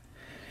it. Yeah.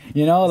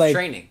 You know, like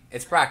training.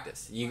 It's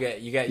practice. You learn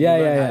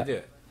how to do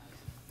it.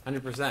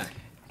 100%.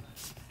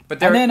 But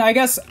there, and then I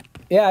guess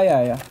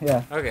yeah.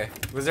 Okay.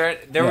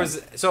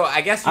 Was so I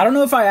guess I don't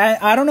know if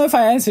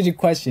I answered your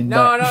question.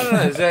 No.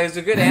 It's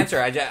a good answer.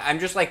 I'm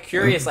just like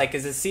curious, like,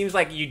 because it seems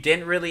like you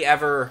didn't really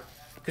ever.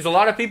 Because a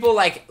lot of people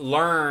like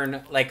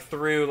learn like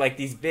through like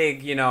these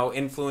big, you know,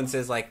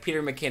 influences like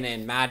Peter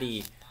McKinnon,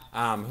 Maddie,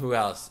 who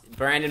else?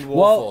 Brandon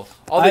Wolfel,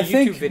 all the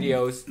YouTube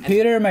videos.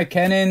 Peter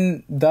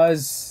McKinnon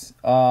does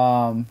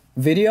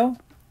video.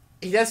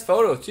 He does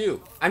photo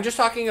too. I'm just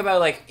talking about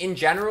like in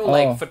general,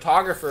 like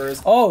photographers.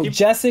 Oh,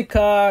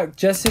 Jessica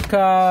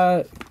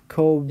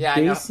Kobasi. Yeah, I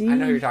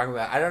know who you're talking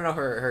about. I don't know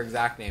her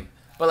exact name.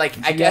 But like,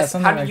 I guess,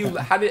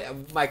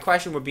 my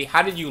question would be,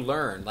 how did you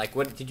learn? Like,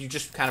 what did you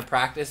just kind of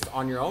practice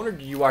on your own, or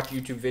did you watch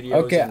YouTube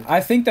videos? Okay, I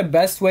think the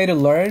best way to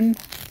learn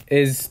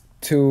is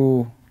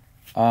to,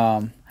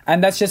 and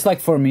that's just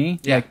like for me.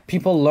 Yeah. Like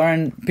people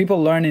learn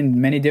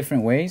in many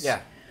different ways.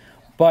 Yeah.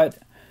 But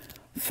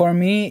for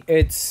me,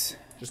 it's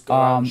just go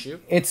out and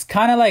shoot. It's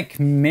kind of like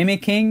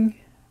mimicking.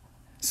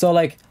 So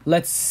like,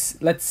 let's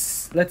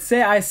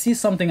say I see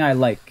something I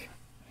like,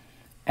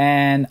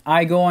 and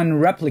I go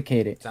and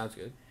replicate it. Sounds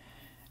good.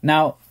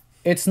 Now,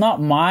 it's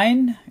not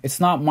mine. It's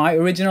not my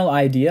original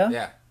idea.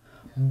 Yeah.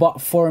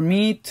 But for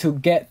me to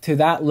get to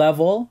that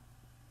level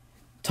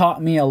taught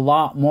me a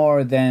lot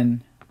more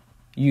than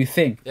you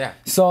think. Yeah.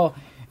 So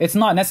it's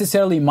not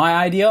necessarily my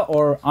idea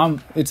or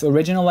it's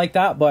original like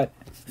that, but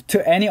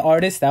to any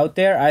artist out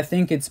there, I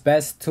think it's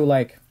best to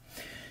like,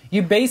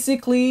 you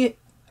basically,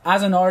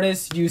 as an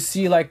artist, you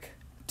see like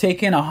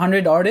taking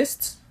 100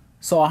 artists,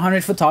 so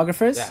 100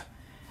 photographers,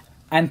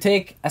 and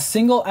take a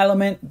single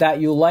element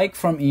that you like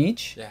from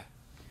each,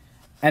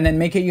 and then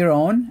make it your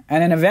own,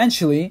 and then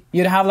eventually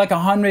you'd have like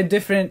 100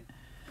 different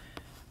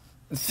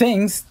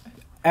things,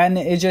 and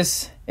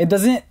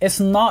it's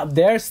not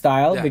their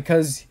style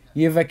because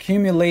you've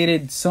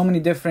accumulated so many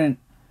different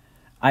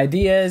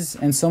ideas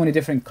and so many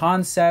different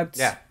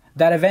concepts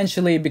that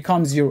eventually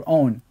becomes your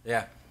own.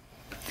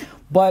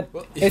 But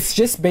it's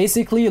just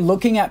basically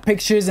looking at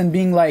pictures and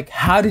being like,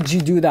 how did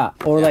you do that?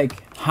 Or like,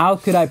 how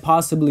could I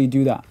possibly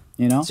do that?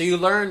 You know? So you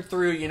learn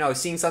through, you know,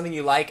 seeing something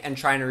you like and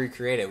trying to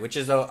recreate it, which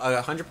is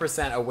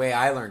 100% a way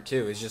I learned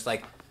too. It's just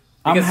like,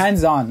 I'm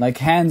hands-on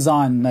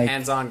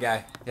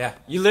guy. Yeah.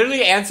 You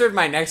literally answered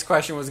my next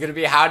question was going to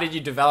be, how did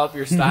you develop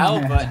your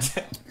style?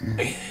 But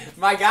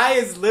my guy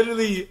is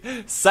literally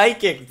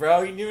psychic,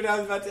 bro. He knew what I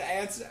was about to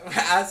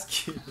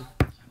ask you.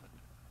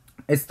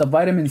 It's the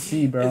vitamin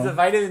C, bro. It's the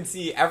vitamin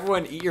C.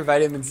 Everyone eat your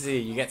vitamin C.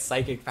 You get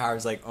psychic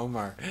powers like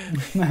Omar.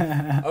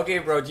 Okay,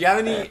 bro. Do you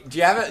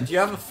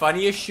have a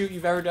funniest shoot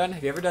you've ever done?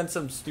 Have you ever done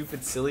some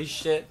stupid, silly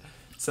shit?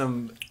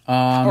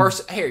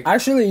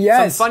 Actually,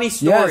 yes. Some funny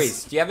stories.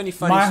 Yes. Do you have any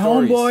funny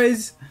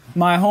stories?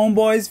 My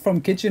homeboys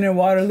from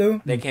Kitchener-Waterloo.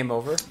 They came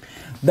over.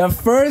 The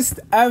first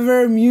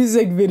ever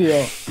music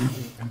video.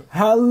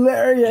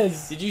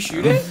 Hilarious. Did you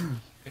shoot it?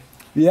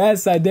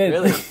 Yes, I did.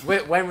 Really?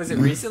 Wait, when was it?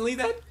 Recently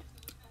then?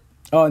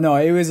 Oh no,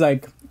 it was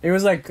like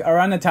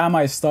around the time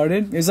I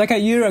started. It was like a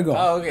year ago.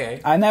 Oh,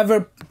 okay. I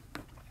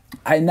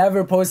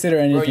never posted or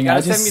anything. Bro,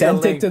 I just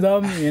sent it to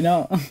them, you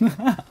know.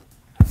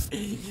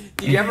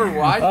 Did you ever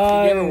watch?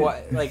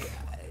 Like,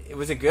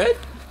 was it good?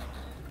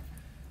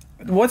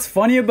 What's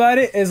funny about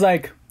it is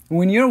like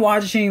when you're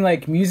watching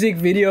like music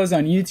videos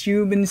on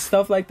YouTube and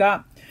stuff like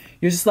that,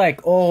 you're just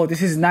like, oh,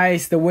 this is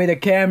nice. The way the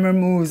camera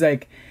moves,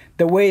 like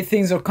the way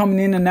things are coming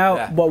in and out.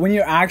 Yeah. But when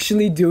you're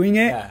actually doing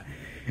it,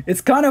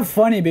 it's kind of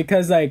funny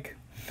because like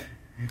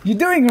you're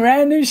doing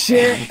random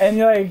shit and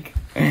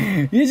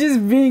you're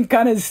just being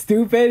kind of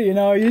stupid, you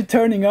know. You're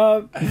turning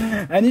up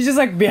and you're just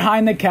like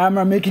behind the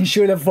camera making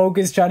sure the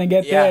focus trying to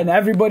get there, and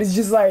everybody's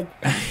just like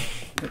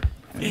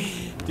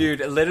dude,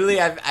 literally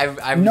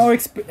I've no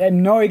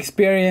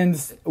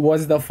experience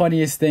was the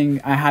funniest thing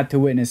I had to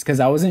witness because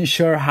I wasn't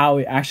sure how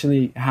it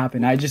actually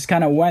happened. I just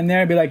kind of went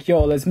there and be like,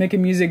 yo, let's make a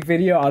music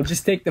video. I'll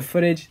just take the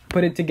footage,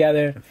 put it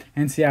together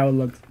and see how it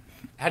looks.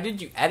 How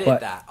did you edit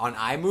that? On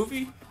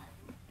iMovie?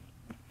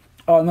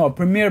 Oh no,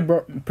 Premiere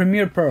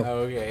Pro.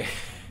 Oh, okay.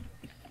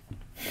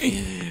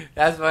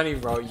 That's funny,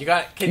 bro. You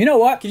know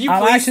what?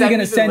 I'm actually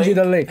gonna send you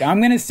the link.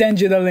 I'm gonna send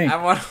you the link.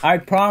 I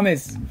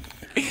promise.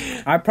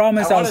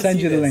 I'll send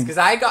you the link. Because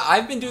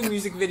I've been doing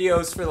music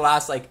videos for the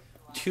last like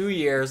 2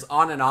 years,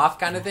 on and off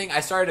kind of thing.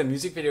 I started a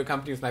music video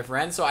company with my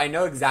friend, so I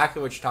know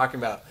exactly what you're talking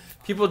about.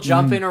 People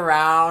jumping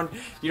around,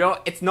 you know,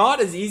 it's not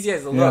as easy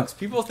as it looks.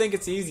 People think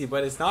it's easy,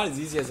 but it's not as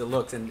easy as it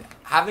looks. And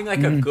having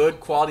like a good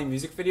quality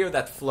music video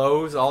that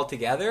flows all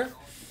together,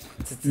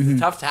 it's a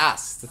tough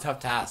task. It's a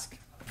tough task.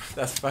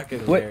 That's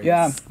fucking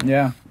hilarious.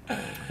 Yeah.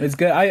 It's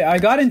good. I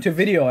got into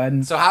video,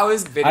 and so how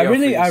is video? I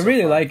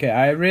really like it.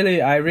 I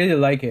really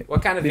like it.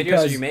 What kind of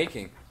videos are you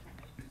making?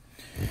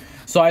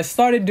 So I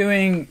started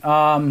doing.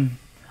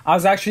 I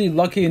was actually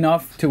lucky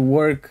enough to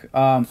work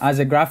as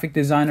a graphic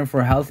designer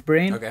for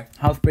HealthBrain. Okay.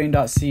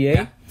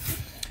 HealthBrain.ca.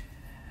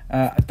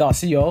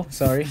 .co.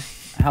 Sorry,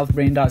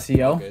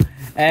 HealthBrain.co. Okay.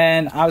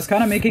 And I was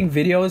kind of making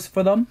videos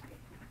for them.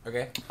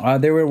 Okay.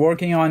 They were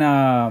working on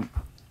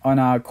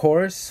a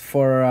course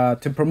for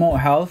to promote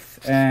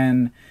health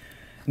and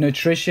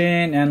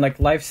nutrition and like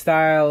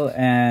lifestyle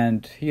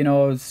and, you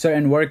know,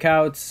 certain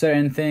workouts,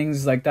 certain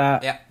things like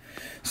that. Yeah.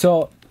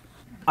 So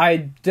I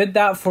did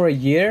that for a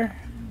year,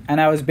 and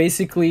I was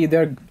basically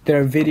their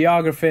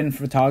videographer and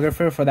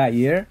photographer for that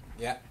year.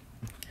 Yeah.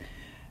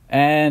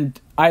 And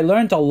I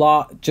learned a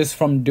lot just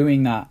from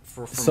doing that.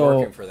 From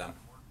working for them.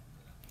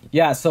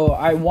 Yeah, so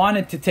I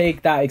wanted to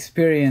take that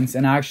experience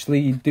and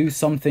actually do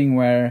something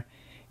where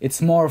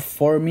it's more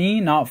for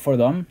me, not for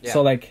them. Yeah.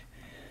 So like,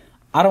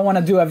 I don't want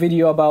to do a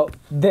video about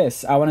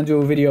this. I want to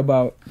do a video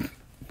about,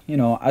 you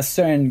know, a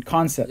certain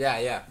concept.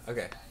 Yeah,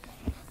 okay.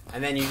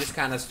 And then you just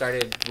kind of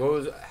started. What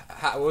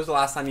was the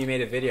last time you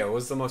made a video? What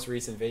was the most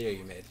recent video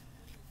you made?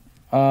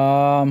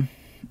 I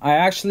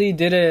actually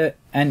did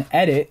an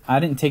edit. I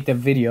didn't take the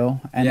video.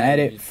 An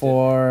edit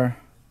for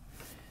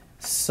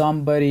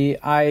somebody.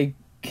 I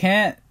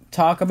can't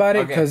talk about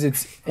it because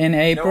it's in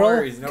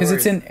April. Because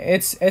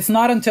it's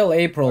not until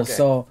April,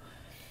 so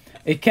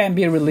it can't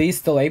be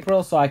released till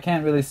April. So I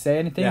can't really say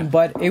anything. Yeah.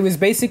 But it was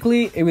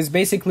basically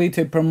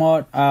to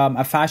promote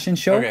a fashion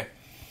show. Okay.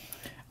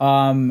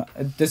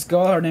 This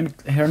girl,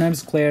 her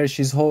name's Claire.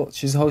 She's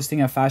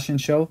hosting a fashion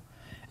show,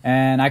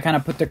 and I kind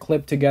of put the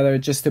clip together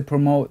just to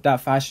promote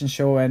that fashion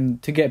show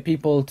and to get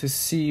people to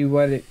see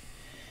what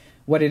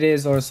what it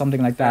is or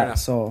something like that.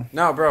 So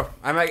no, bro,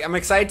 I'm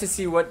excited to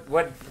see what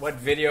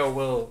video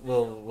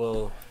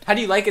will. How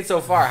do you like it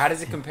so far? How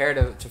does it compare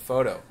to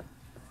photo?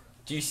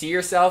 Do you see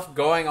yourself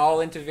going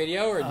all into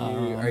video, or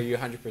are you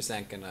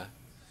 100% gonna?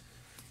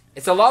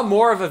 It's a lot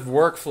more of a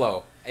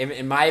workflow,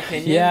 in my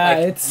opinion. Yeah,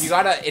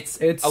 like,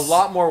 it's a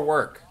lot more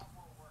work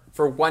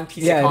for one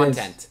piece of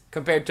content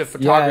compared to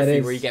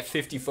photography where you get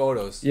 50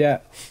 photos. Yeah.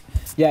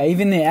 Yeah,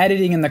 even the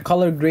editing and the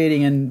color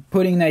grading and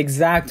putting the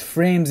exact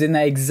frames in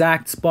the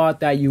exact spot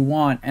that you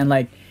want, and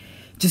like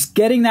just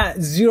getting that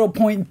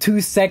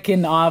 0.2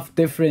 second off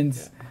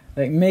difference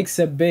like makes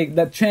a big,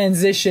 that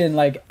transition,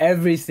 like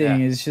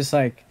everything is just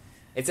like,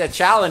 it's a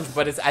challenge,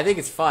 but I think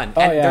it's fun.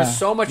 And there's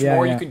so much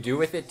more you can do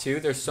with it too.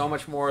 There's so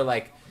much more,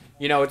 like,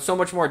 you know, it's so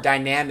much more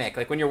dynamic.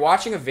 Like when you're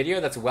watching a video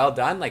that's well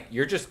done, like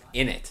you're just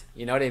in it.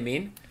 You know what I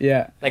mean?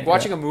 Yeah. Like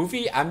watching a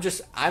movie, I'm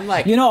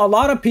like, you know, a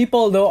lot of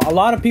people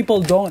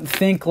don't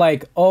think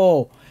like,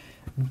 oh,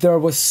 there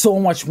was so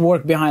much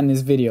work behind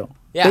this video.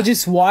 Yeah. They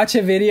just watch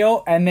a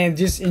video and they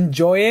just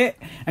enjoy it,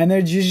 and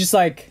they're just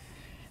like,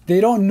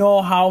 they don't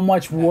know how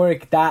much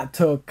work that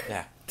took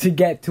to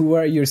get to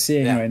where you're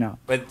seeing right now.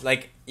 But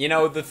like, you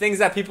know, the things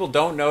that people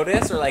don't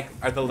notice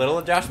are the little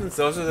adjustments.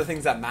 Those are the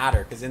things that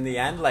matter, because in the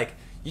end, like,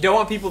 you don't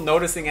want people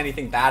noticing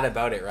anything bad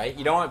about it, right?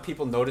 You don't want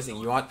people noticing.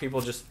 You want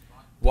people just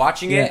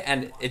watching it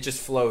and it just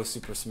flows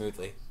super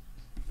smoothly.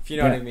 If you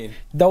know what I mean.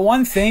 The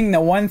one thing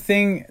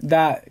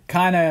that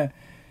kind of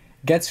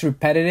gets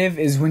repetitive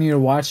is when you're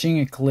watching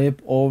a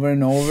clip over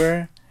and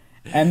over,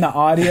 and the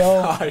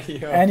audio.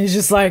 And you're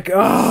just like,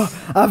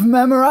 oh, I've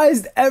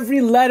memorized every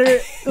letter,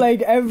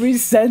 like every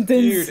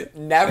sentence. Dude,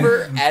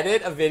 never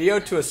edit a video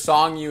to a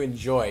song you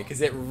enjoy,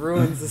 because it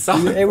ruins the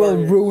song. It will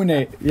ruin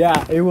it.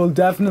 Yeah, it will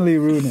definitely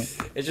ruin it.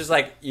 It's just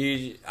like,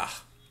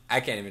 I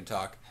can't even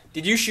talk.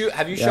 Have you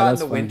shot in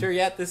the winter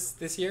yet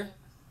this year?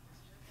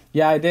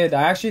 Yeah, I did.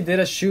 I actually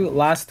did a shoot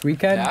last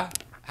weekend. Yeah?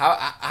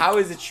 How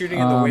is it shooting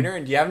in the winter?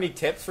 And do you have any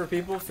tips for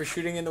people for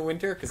shooting in the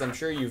winter? Because I'm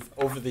sure you've,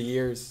 over the 2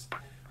 years.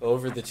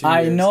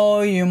 I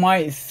know you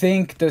might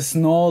think the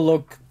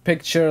snow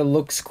picture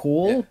looks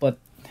cool, but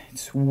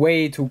it's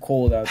way too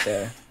cold out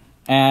there.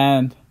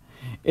 And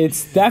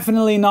it's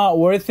definitely not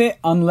worth it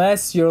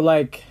unless you're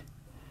like,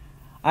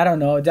 I don't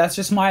know, that's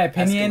just my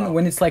opinion. Eskimo.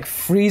 When it's like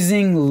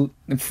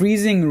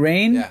freezing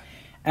rain,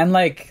 and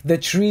like the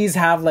trees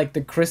have like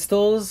the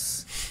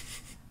crystals,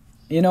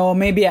 you know,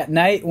 maybe at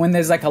night when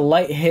there's like a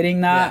light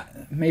hitting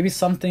that, maybe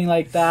something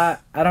like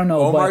that. I don't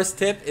know. Omar's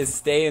tip is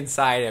stay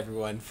inside,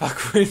 everyone.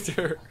 Fuck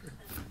winter.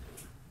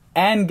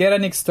 And get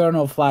an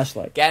external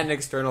flashlight.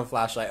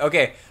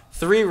 Okay,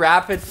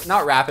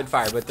 not rapid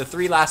fire, but the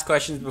 3 last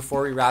questions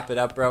before we wrap it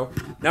up, bro.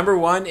 Number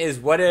 1 is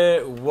well,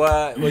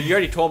 you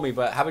already told me,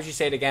 but how about you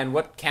say it again?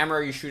 What camera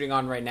are you shooting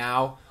on right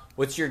now?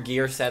 What's your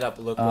gear setup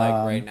look like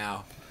right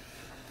now?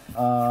 Do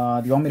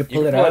you want me to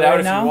pull it out right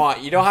if now? You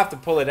want. You don't have to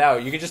pull it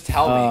out. You can just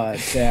tell me.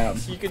 Damn.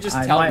 You could just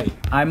tell me.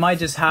 I might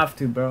just have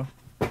to, bro.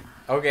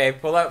 Okay,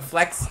 pull out,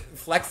 flex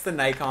the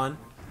Nikon.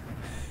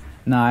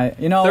 Nah,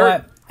 you know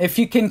what? If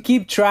you can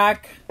keep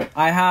track,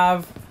 I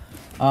have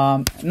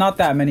not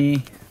that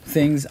many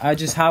things. I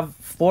just have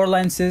 4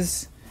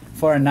 lenses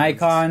for a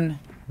Nikon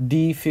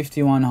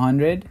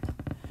D5100.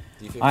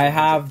 I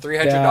have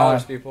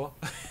 $300, people.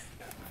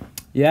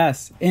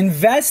 Yes.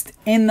 Invest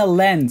in the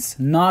lens,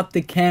 not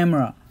the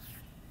camera.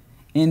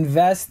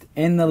 Invest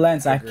in the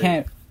lens. I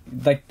can't,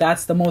 like,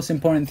 that's the most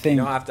important thing.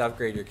 You don't have to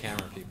upgrade your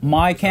camera, people.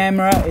 My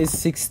camera is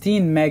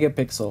 16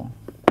 megapixel.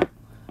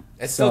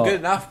 It's still good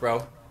enough,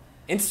 bro.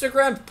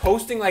 Instagram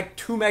posting like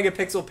 2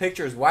 megapixel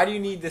pictures. Why do you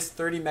need this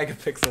 30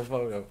 megapixel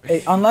photo?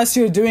 Unless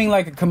you're doing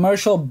like a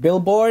commercial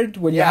billboard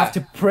when you have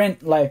to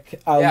print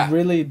like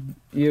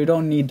you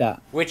don't need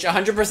that. Which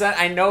 100%,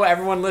 I know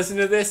everyone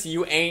listening to this,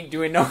 you ain't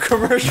doing no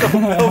commercial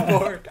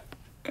billboard.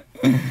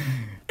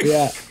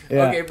 Yeah.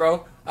 Okay,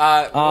 bro.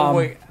 What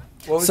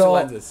was your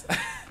lenses?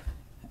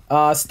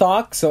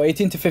 Stock, so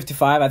 18 to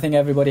 55. I think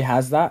everybody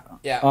has that.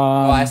 Yeah.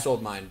 I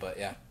sold mine, but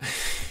yeah.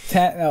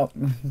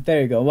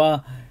 There you go.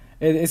 Well,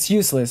 it's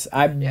useless.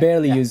 I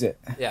barely use it.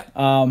 Yeah.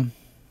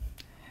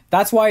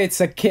 That's why it's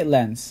a kit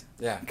lens.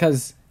 Yeah.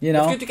 Because, you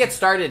know. It's good to get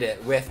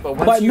started with, but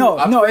once you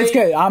upgrade, no, it's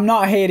good. I'm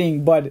not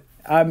hating, but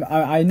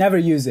I never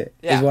use it.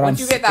 Yeah. Once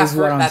you get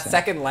that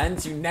second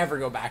lens, you never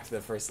go back to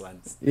the first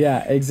lens.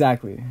 Yeah,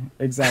 exactly.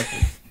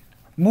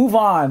 Move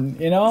on,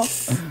 you know?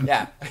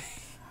 Yeah.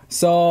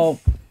 So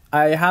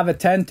I have a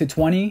 10 to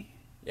 20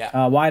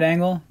 wide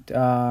angle,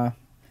 and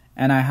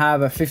I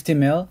have a 50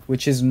 mil,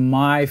 which is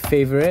my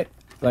favorite,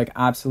 like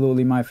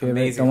absolutely my favorite,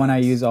 amazing, the one I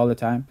use all the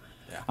time.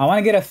 Yeah. I want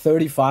to get a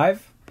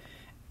 35,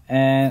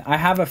 and I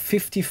have a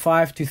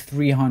 55 to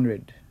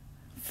 300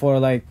 for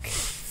like,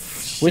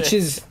 which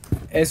is,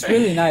 it's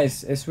really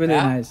nice. It's really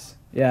nice.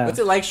 Yeah. What's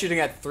it like shooting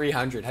at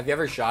 300? Have you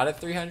ever shot at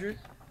 300?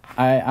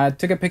 I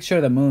took a picture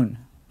of the moon.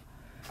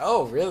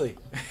 Oh, really?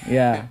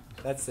 Yeah.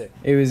 That's it.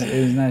 It was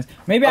nice.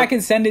 Maybe I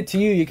can send it to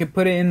you. You can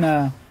put it in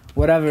the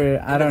whatever.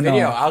 I don't know.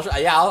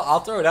 I'll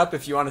throw it up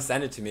if you want to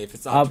send it to me. If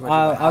it's not too much of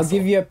a hassle. I'll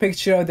give you a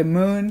picture of the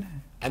moon.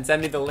 And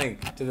send me the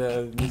link to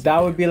the music That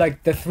video. would be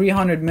like the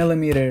 300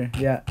 millimeter.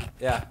 Yeah.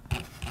 Yeah.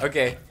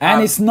 Okay.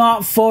 And it's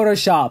not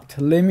photoshopped.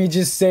 Let me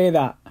just say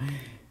that.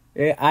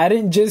 I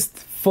didn't just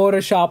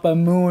Photoshop a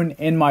moon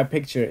in my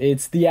picture.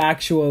 It's the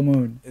actual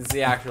moon. It's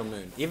the actual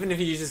moon. Even if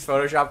he uses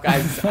Photoshop,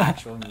 guys, it's the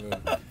actual moon.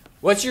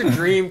 What's your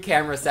dream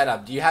camera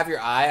setup? Do you have your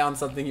eye on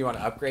something you want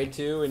to upgrade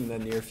to in the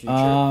near future?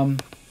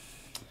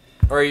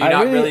 Or are you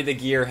not really the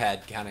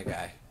gearhead kind of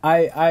guy?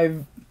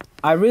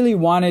 I really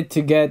wanted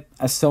to get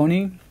a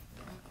Sony.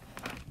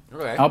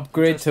 Okay.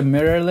 Upgrade to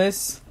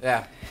mirrorless.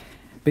 Yeah.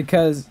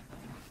 Because,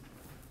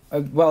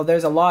 well,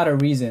 there's a lot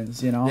of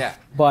reasons, you know. Yeah.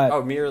 But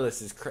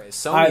mirrorless is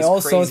crazy. I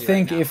also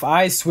think if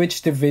I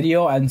switch to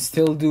video and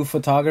still do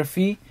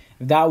photography,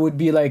 that would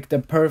be like the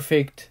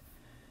perfect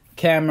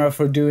camera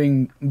for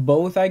doing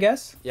both, I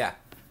guess. Yeah.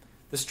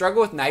 The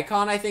struggle with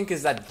Nikon, I think,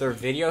 is that their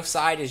video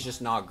side is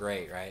just not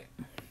great, right?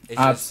 It's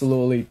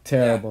absolutely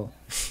terrible.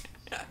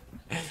 Yeah.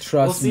 Trust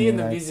me. We'll see in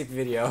the music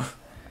video.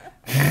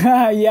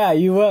 Yeah,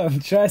 you will.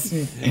 Trust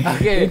me.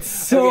 Okay. It's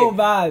so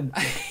bad.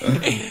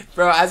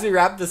 Bro, as we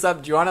wrap this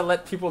up, do you want to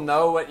let people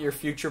know what your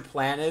future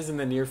plan is in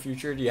the near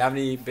future? Do you have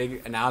any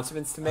big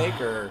announcements to make,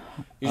 or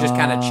you're just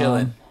kind of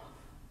chilling?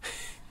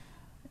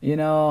 You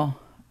know,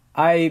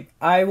 I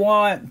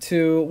want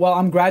to... Well,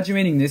 I'm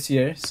graduating this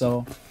year,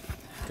 so...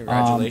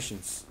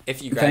 Congratulations.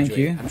 If you graduate. Thank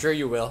you. I'm sure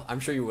you will. I'm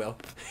sure you will.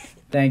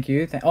 Thank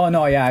you. Oh,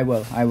 no, yeah, I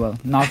will. I will.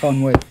 Knock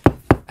on wood.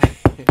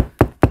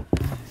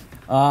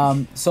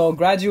 So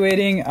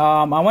graduating,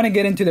 I want to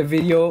get into the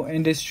video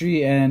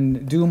industry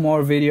and do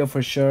more video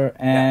for sure.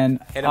 And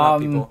hit 'em up,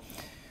 people.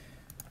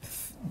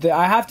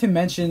 I have to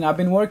mention, I've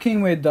been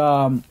working with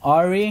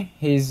Ari.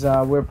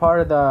 We're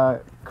part of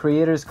the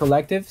Creators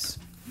Collectives.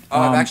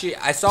 Oh,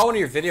 I saw one of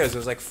your videos. It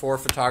was like 4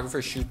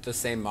 photographers shoot the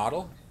same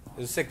model.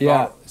 It was a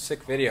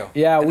sick video.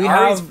 Yeah, and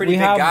Ari's a pretty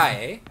big guy,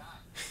 eh?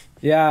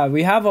 Yeah,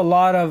 we have a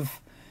lot of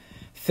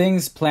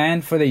things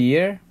planned for the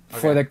year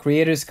for the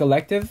Creators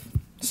Collective.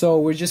 So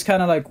we're just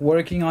kind of like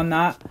working on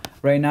that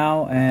right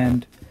now,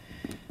 and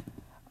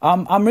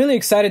I'm really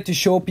excited to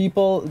show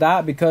people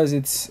that, because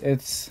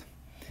it's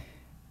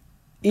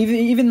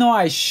even though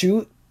I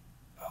shoot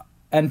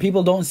and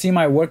people don't see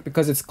my work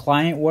because it's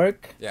client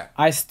work,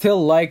 I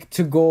still like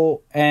to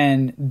go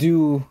and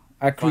do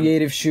a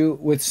creative shoot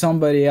with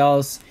somebody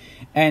else,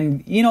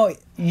 and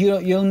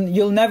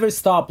you'll never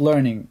stop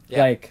learning.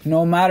 Like,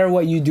 no matter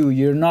what you do,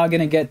 you're not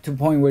gonna get to a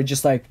point where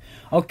just like,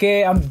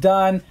 okay, I'm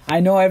done,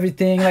 I know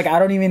everything, like I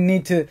don't even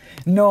need to...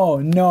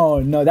 No,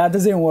 that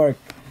doesn't work.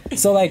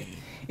 So like,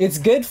 it's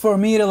good for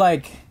me to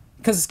like,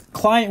 because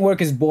client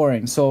work is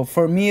boring, so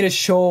for me to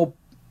show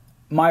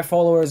my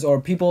followers or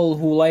people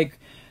who like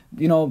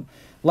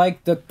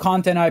the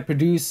content I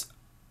produce,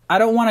 I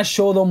don't want to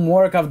show them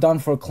work I've done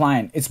for a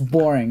client. It's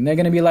boring. They're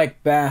gonna be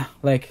like, bah,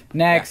 like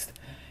next,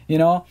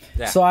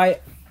 So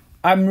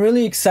I'm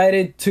really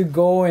excited to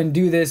go and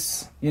do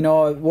this,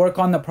 work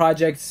on the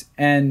projects,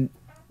 and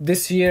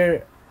this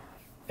year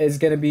is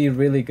going to be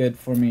really good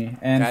for me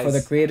and for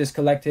the Creators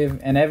Collective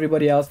and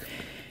everybody else.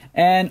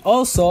 And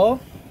also,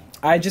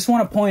 I just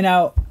want to point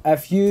out a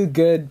few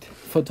good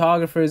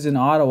photographers in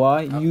Ottawa,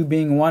 you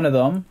being one of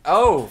them.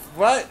 Oh,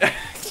 what?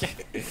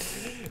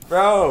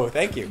 Bro,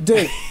 thank you.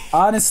 Dude,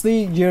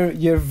 honestly,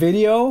 your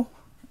video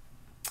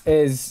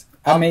is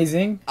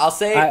amazing.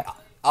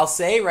 I'll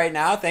say right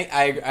now,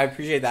 I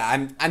appreciate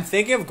that. I'm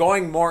thinking of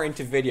going more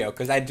into video,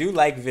 because I do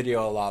like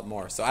video a lot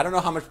more. So I don't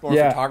know how much more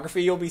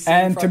photography you'll be seeing.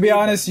 And to be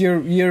honest, you're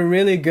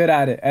really good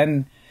at it.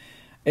 And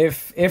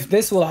if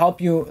this will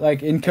help you,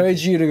 like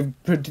encourage you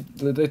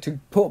to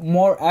put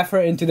more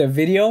effort into the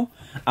video,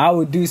 I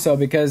would do so,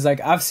 because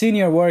like I've seen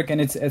your work and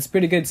it's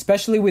pretty good,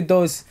 especially with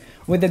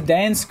the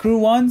dance crew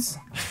ones.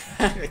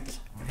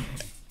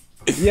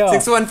 Yeah.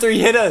 613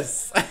 hit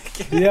us.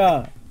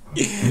 Yeah.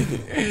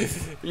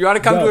 You want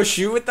to come to a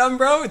shoot with them,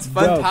 bro? It's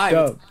fun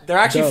time. They're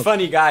actually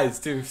funny guys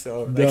too.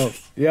 So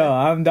yo,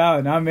 I'm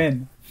down. I'm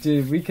in.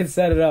 Dude, we can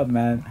set it up,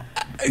 man.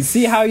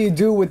 See how you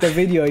do with the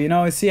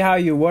video, see how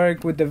you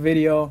work with the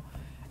video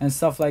and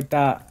stuff like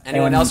that.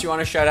 Anyone else you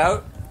want to shout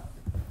out?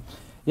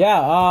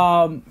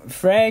 Yeah,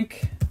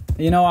 Frank.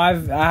 I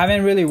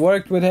haven't really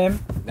worked with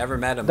him. Never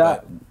met him,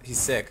 but he's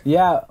sick.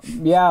 Yeah,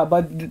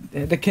 but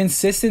the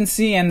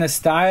consistency and the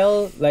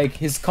style, like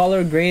his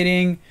color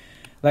grading,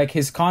 like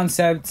his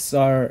concepts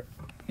are,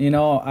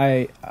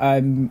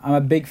 I'm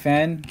a big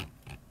fan.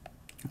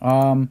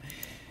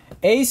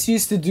 Ace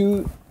used to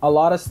do a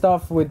lot of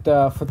stuff with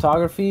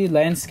photography,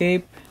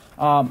 landscape.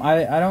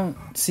 I don't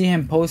see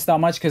him post that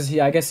much because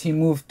I guess he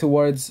moved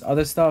towards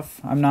other stuff.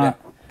 I'm not.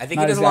 Yeah. I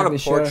think he does a lot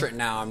of portrait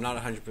now. I'm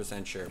not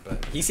 100% sure,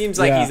 but he seems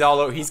like he's all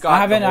over. He's got. I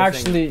haven't the whole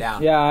actually. thing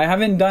down. Yeah, I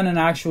haven't done an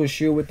actual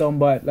shoot with them,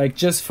 but like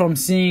just from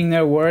seeing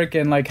their work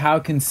and like how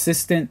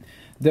consistent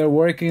they're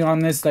working on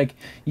this, like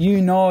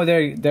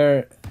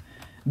they're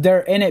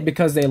in it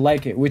because they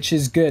like it, which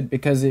is good,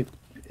 because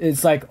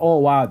it's like, oh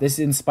wow, this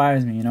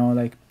inspires me,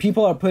 like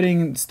people are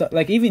putting stuff,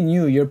 like even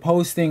you're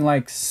posting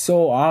like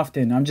so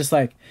often. I'm just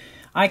like,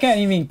 I can't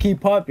even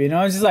keep up, you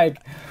know? It's just like,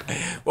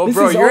 well,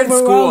 bro, you're in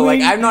school.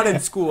 Like, I'm not in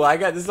school.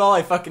 This is all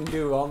I fucking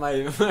do all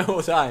my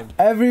whole time.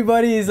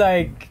 Everybody is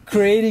like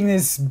creating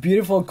this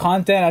beautiful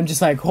content. I'm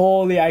just like,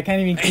 holy, I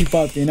can't even keep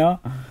up, you know?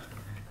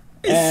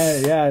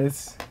 Yeah,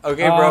 it's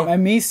okay, bro.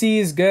 Amisi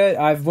is good.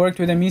 I've worked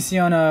with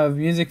Amisi on a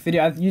music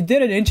video. You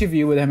did an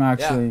interview with him,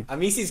 actually. Yeah,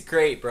 Amisi's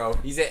great, bro.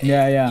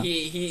 Yeah.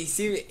 He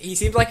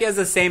seems like he has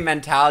the same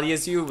mentality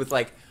as you, with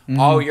like,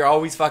 oh, you're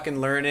always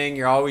fucking learning.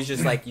 You're always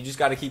just like, you just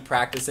got to keep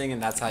practicing,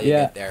 and that's how you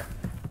get there.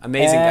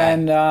 Amazing guy.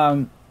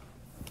 And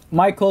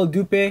Michael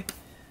Dupe,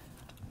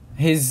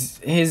 his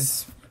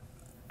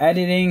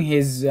editing,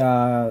 his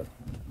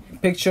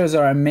pictures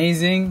are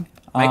amazing.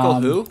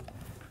 Michael who?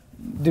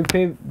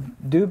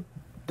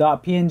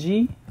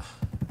 Dupe.png.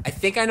 I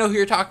think I know who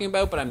you're talking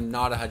about, but I'm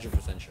not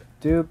 100% sure.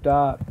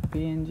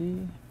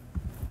 Dupe.png.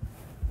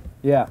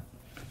 Yeah.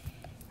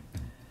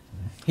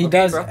 He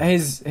does, bro.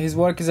 His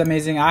work is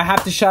amazing. I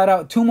have to shout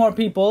out 2 more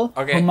people.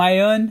 Okay.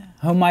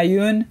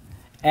 Humayun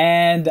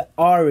and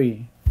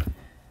Ari.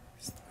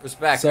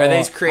 Respect. So, are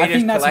they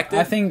creative collective?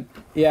 I think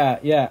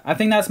I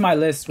think that's my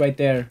list right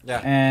there.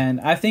 Yeah.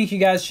 And I think you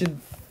guys should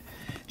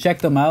check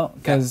them out,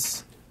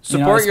 because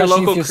support your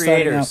local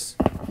creators.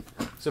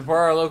 Support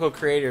our local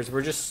creators.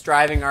 We're just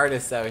striving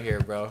artists out here,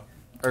 bro.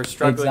 Or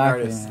struggling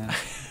artists. Man.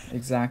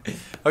 Exactly.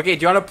 Okay,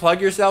 do you want to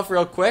plug yourself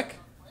real quick?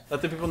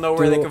 Let the people know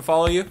where they can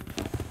follow you.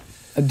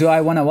 Do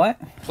I want to what?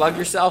 Plug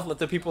yourself. Let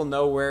the people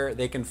know where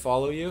they can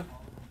follow you.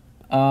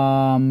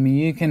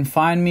 You can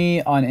find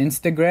me on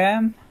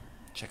Instagram.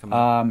 Check them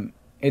out.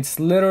 It's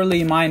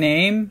literally my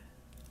name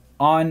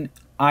on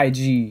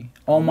IG.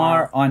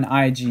 Omar on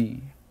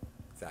IG.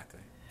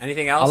 Exactly.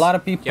 Anything else? A lot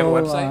of people do you have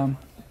a website?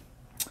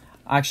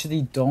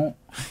 Actually don't,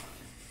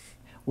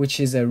 which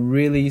is a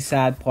really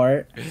sad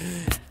part.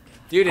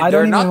 Dude, I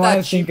they're don't not even that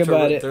want to cheap. think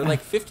about it. They're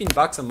like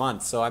 $15 a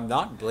month, so I'm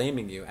not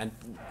blaming you. And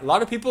a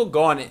lot of people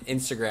go on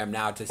Instagram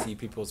now to see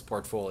people's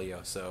portfolio,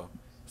 so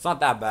it's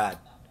not that bad.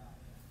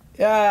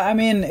 Yeah, I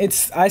mean,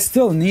 I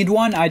still need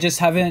one. I just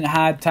haven't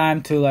had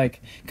time to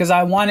because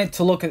I want it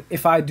to look,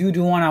 if I do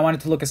one, I want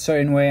it to look a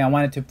certain way. I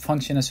want it to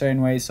function a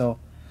certain way, so.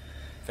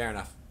 Fair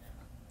enough.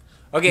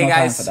 Okay,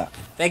 guys,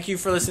 thank you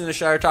for listening to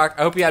Shutter Talk.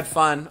 I hope you had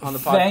fun on the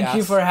podcast. Thank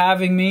you for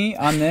having me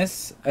on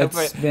this.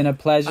 It's been a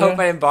pleasure. I hope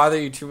I didn't bother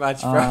you too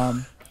much, bro.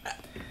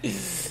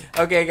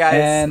 Okay, guys.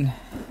 And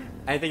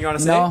anything you want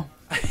to say?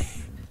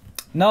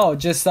 No,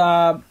 just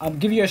I'll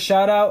give you a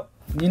shout out.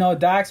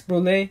 Dax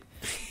Brule.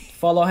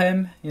 Follow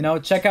him.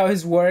 Check out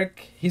his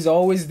work. He's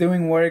always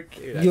doing work.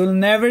 Dude, you'll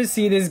never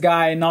see this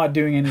guy not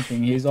doing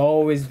anything. He's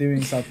always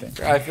doing something.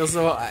 I feel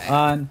so.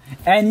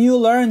 And you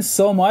learn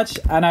so much.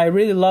 And I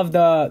really love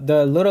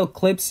the little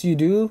clips you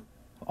do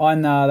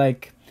on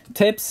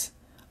tips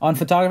on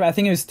photography. I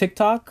think it was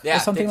TikTok or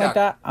something like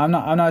that. I'm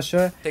not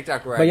sure.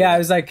 TikTok, right? But yeah, it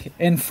was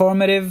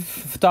informative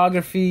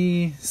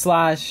photography /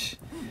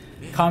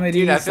 comedy.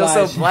 Dude, I feel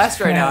so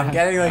blessed right now. I'm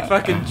getting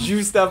fucking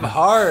juiced up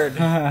hard.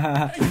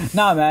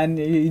 Nah, man,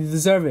 you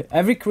deserve it.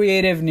 Every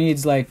creative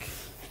needs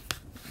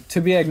to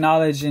be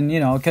acknowledged, and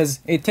because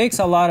it takes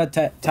a lot of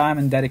time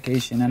and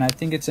dedication, and I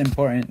think it's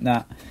important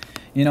that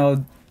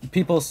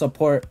people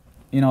support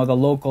the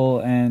local,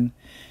 and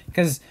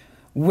because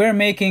we're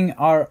making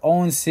our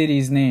own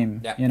city's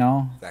name.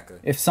 Yeah, exactly.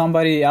 If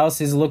somebody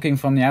else is looking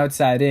from the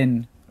outside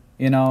in,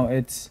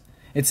 it's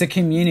a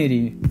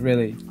community,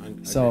 really.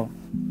 So.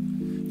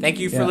 Thank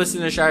you for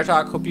listening to Shutter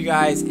Talk. Hope you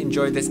guys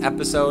enjoyed this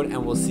episode,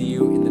 and we'll see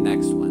you in the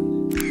next one.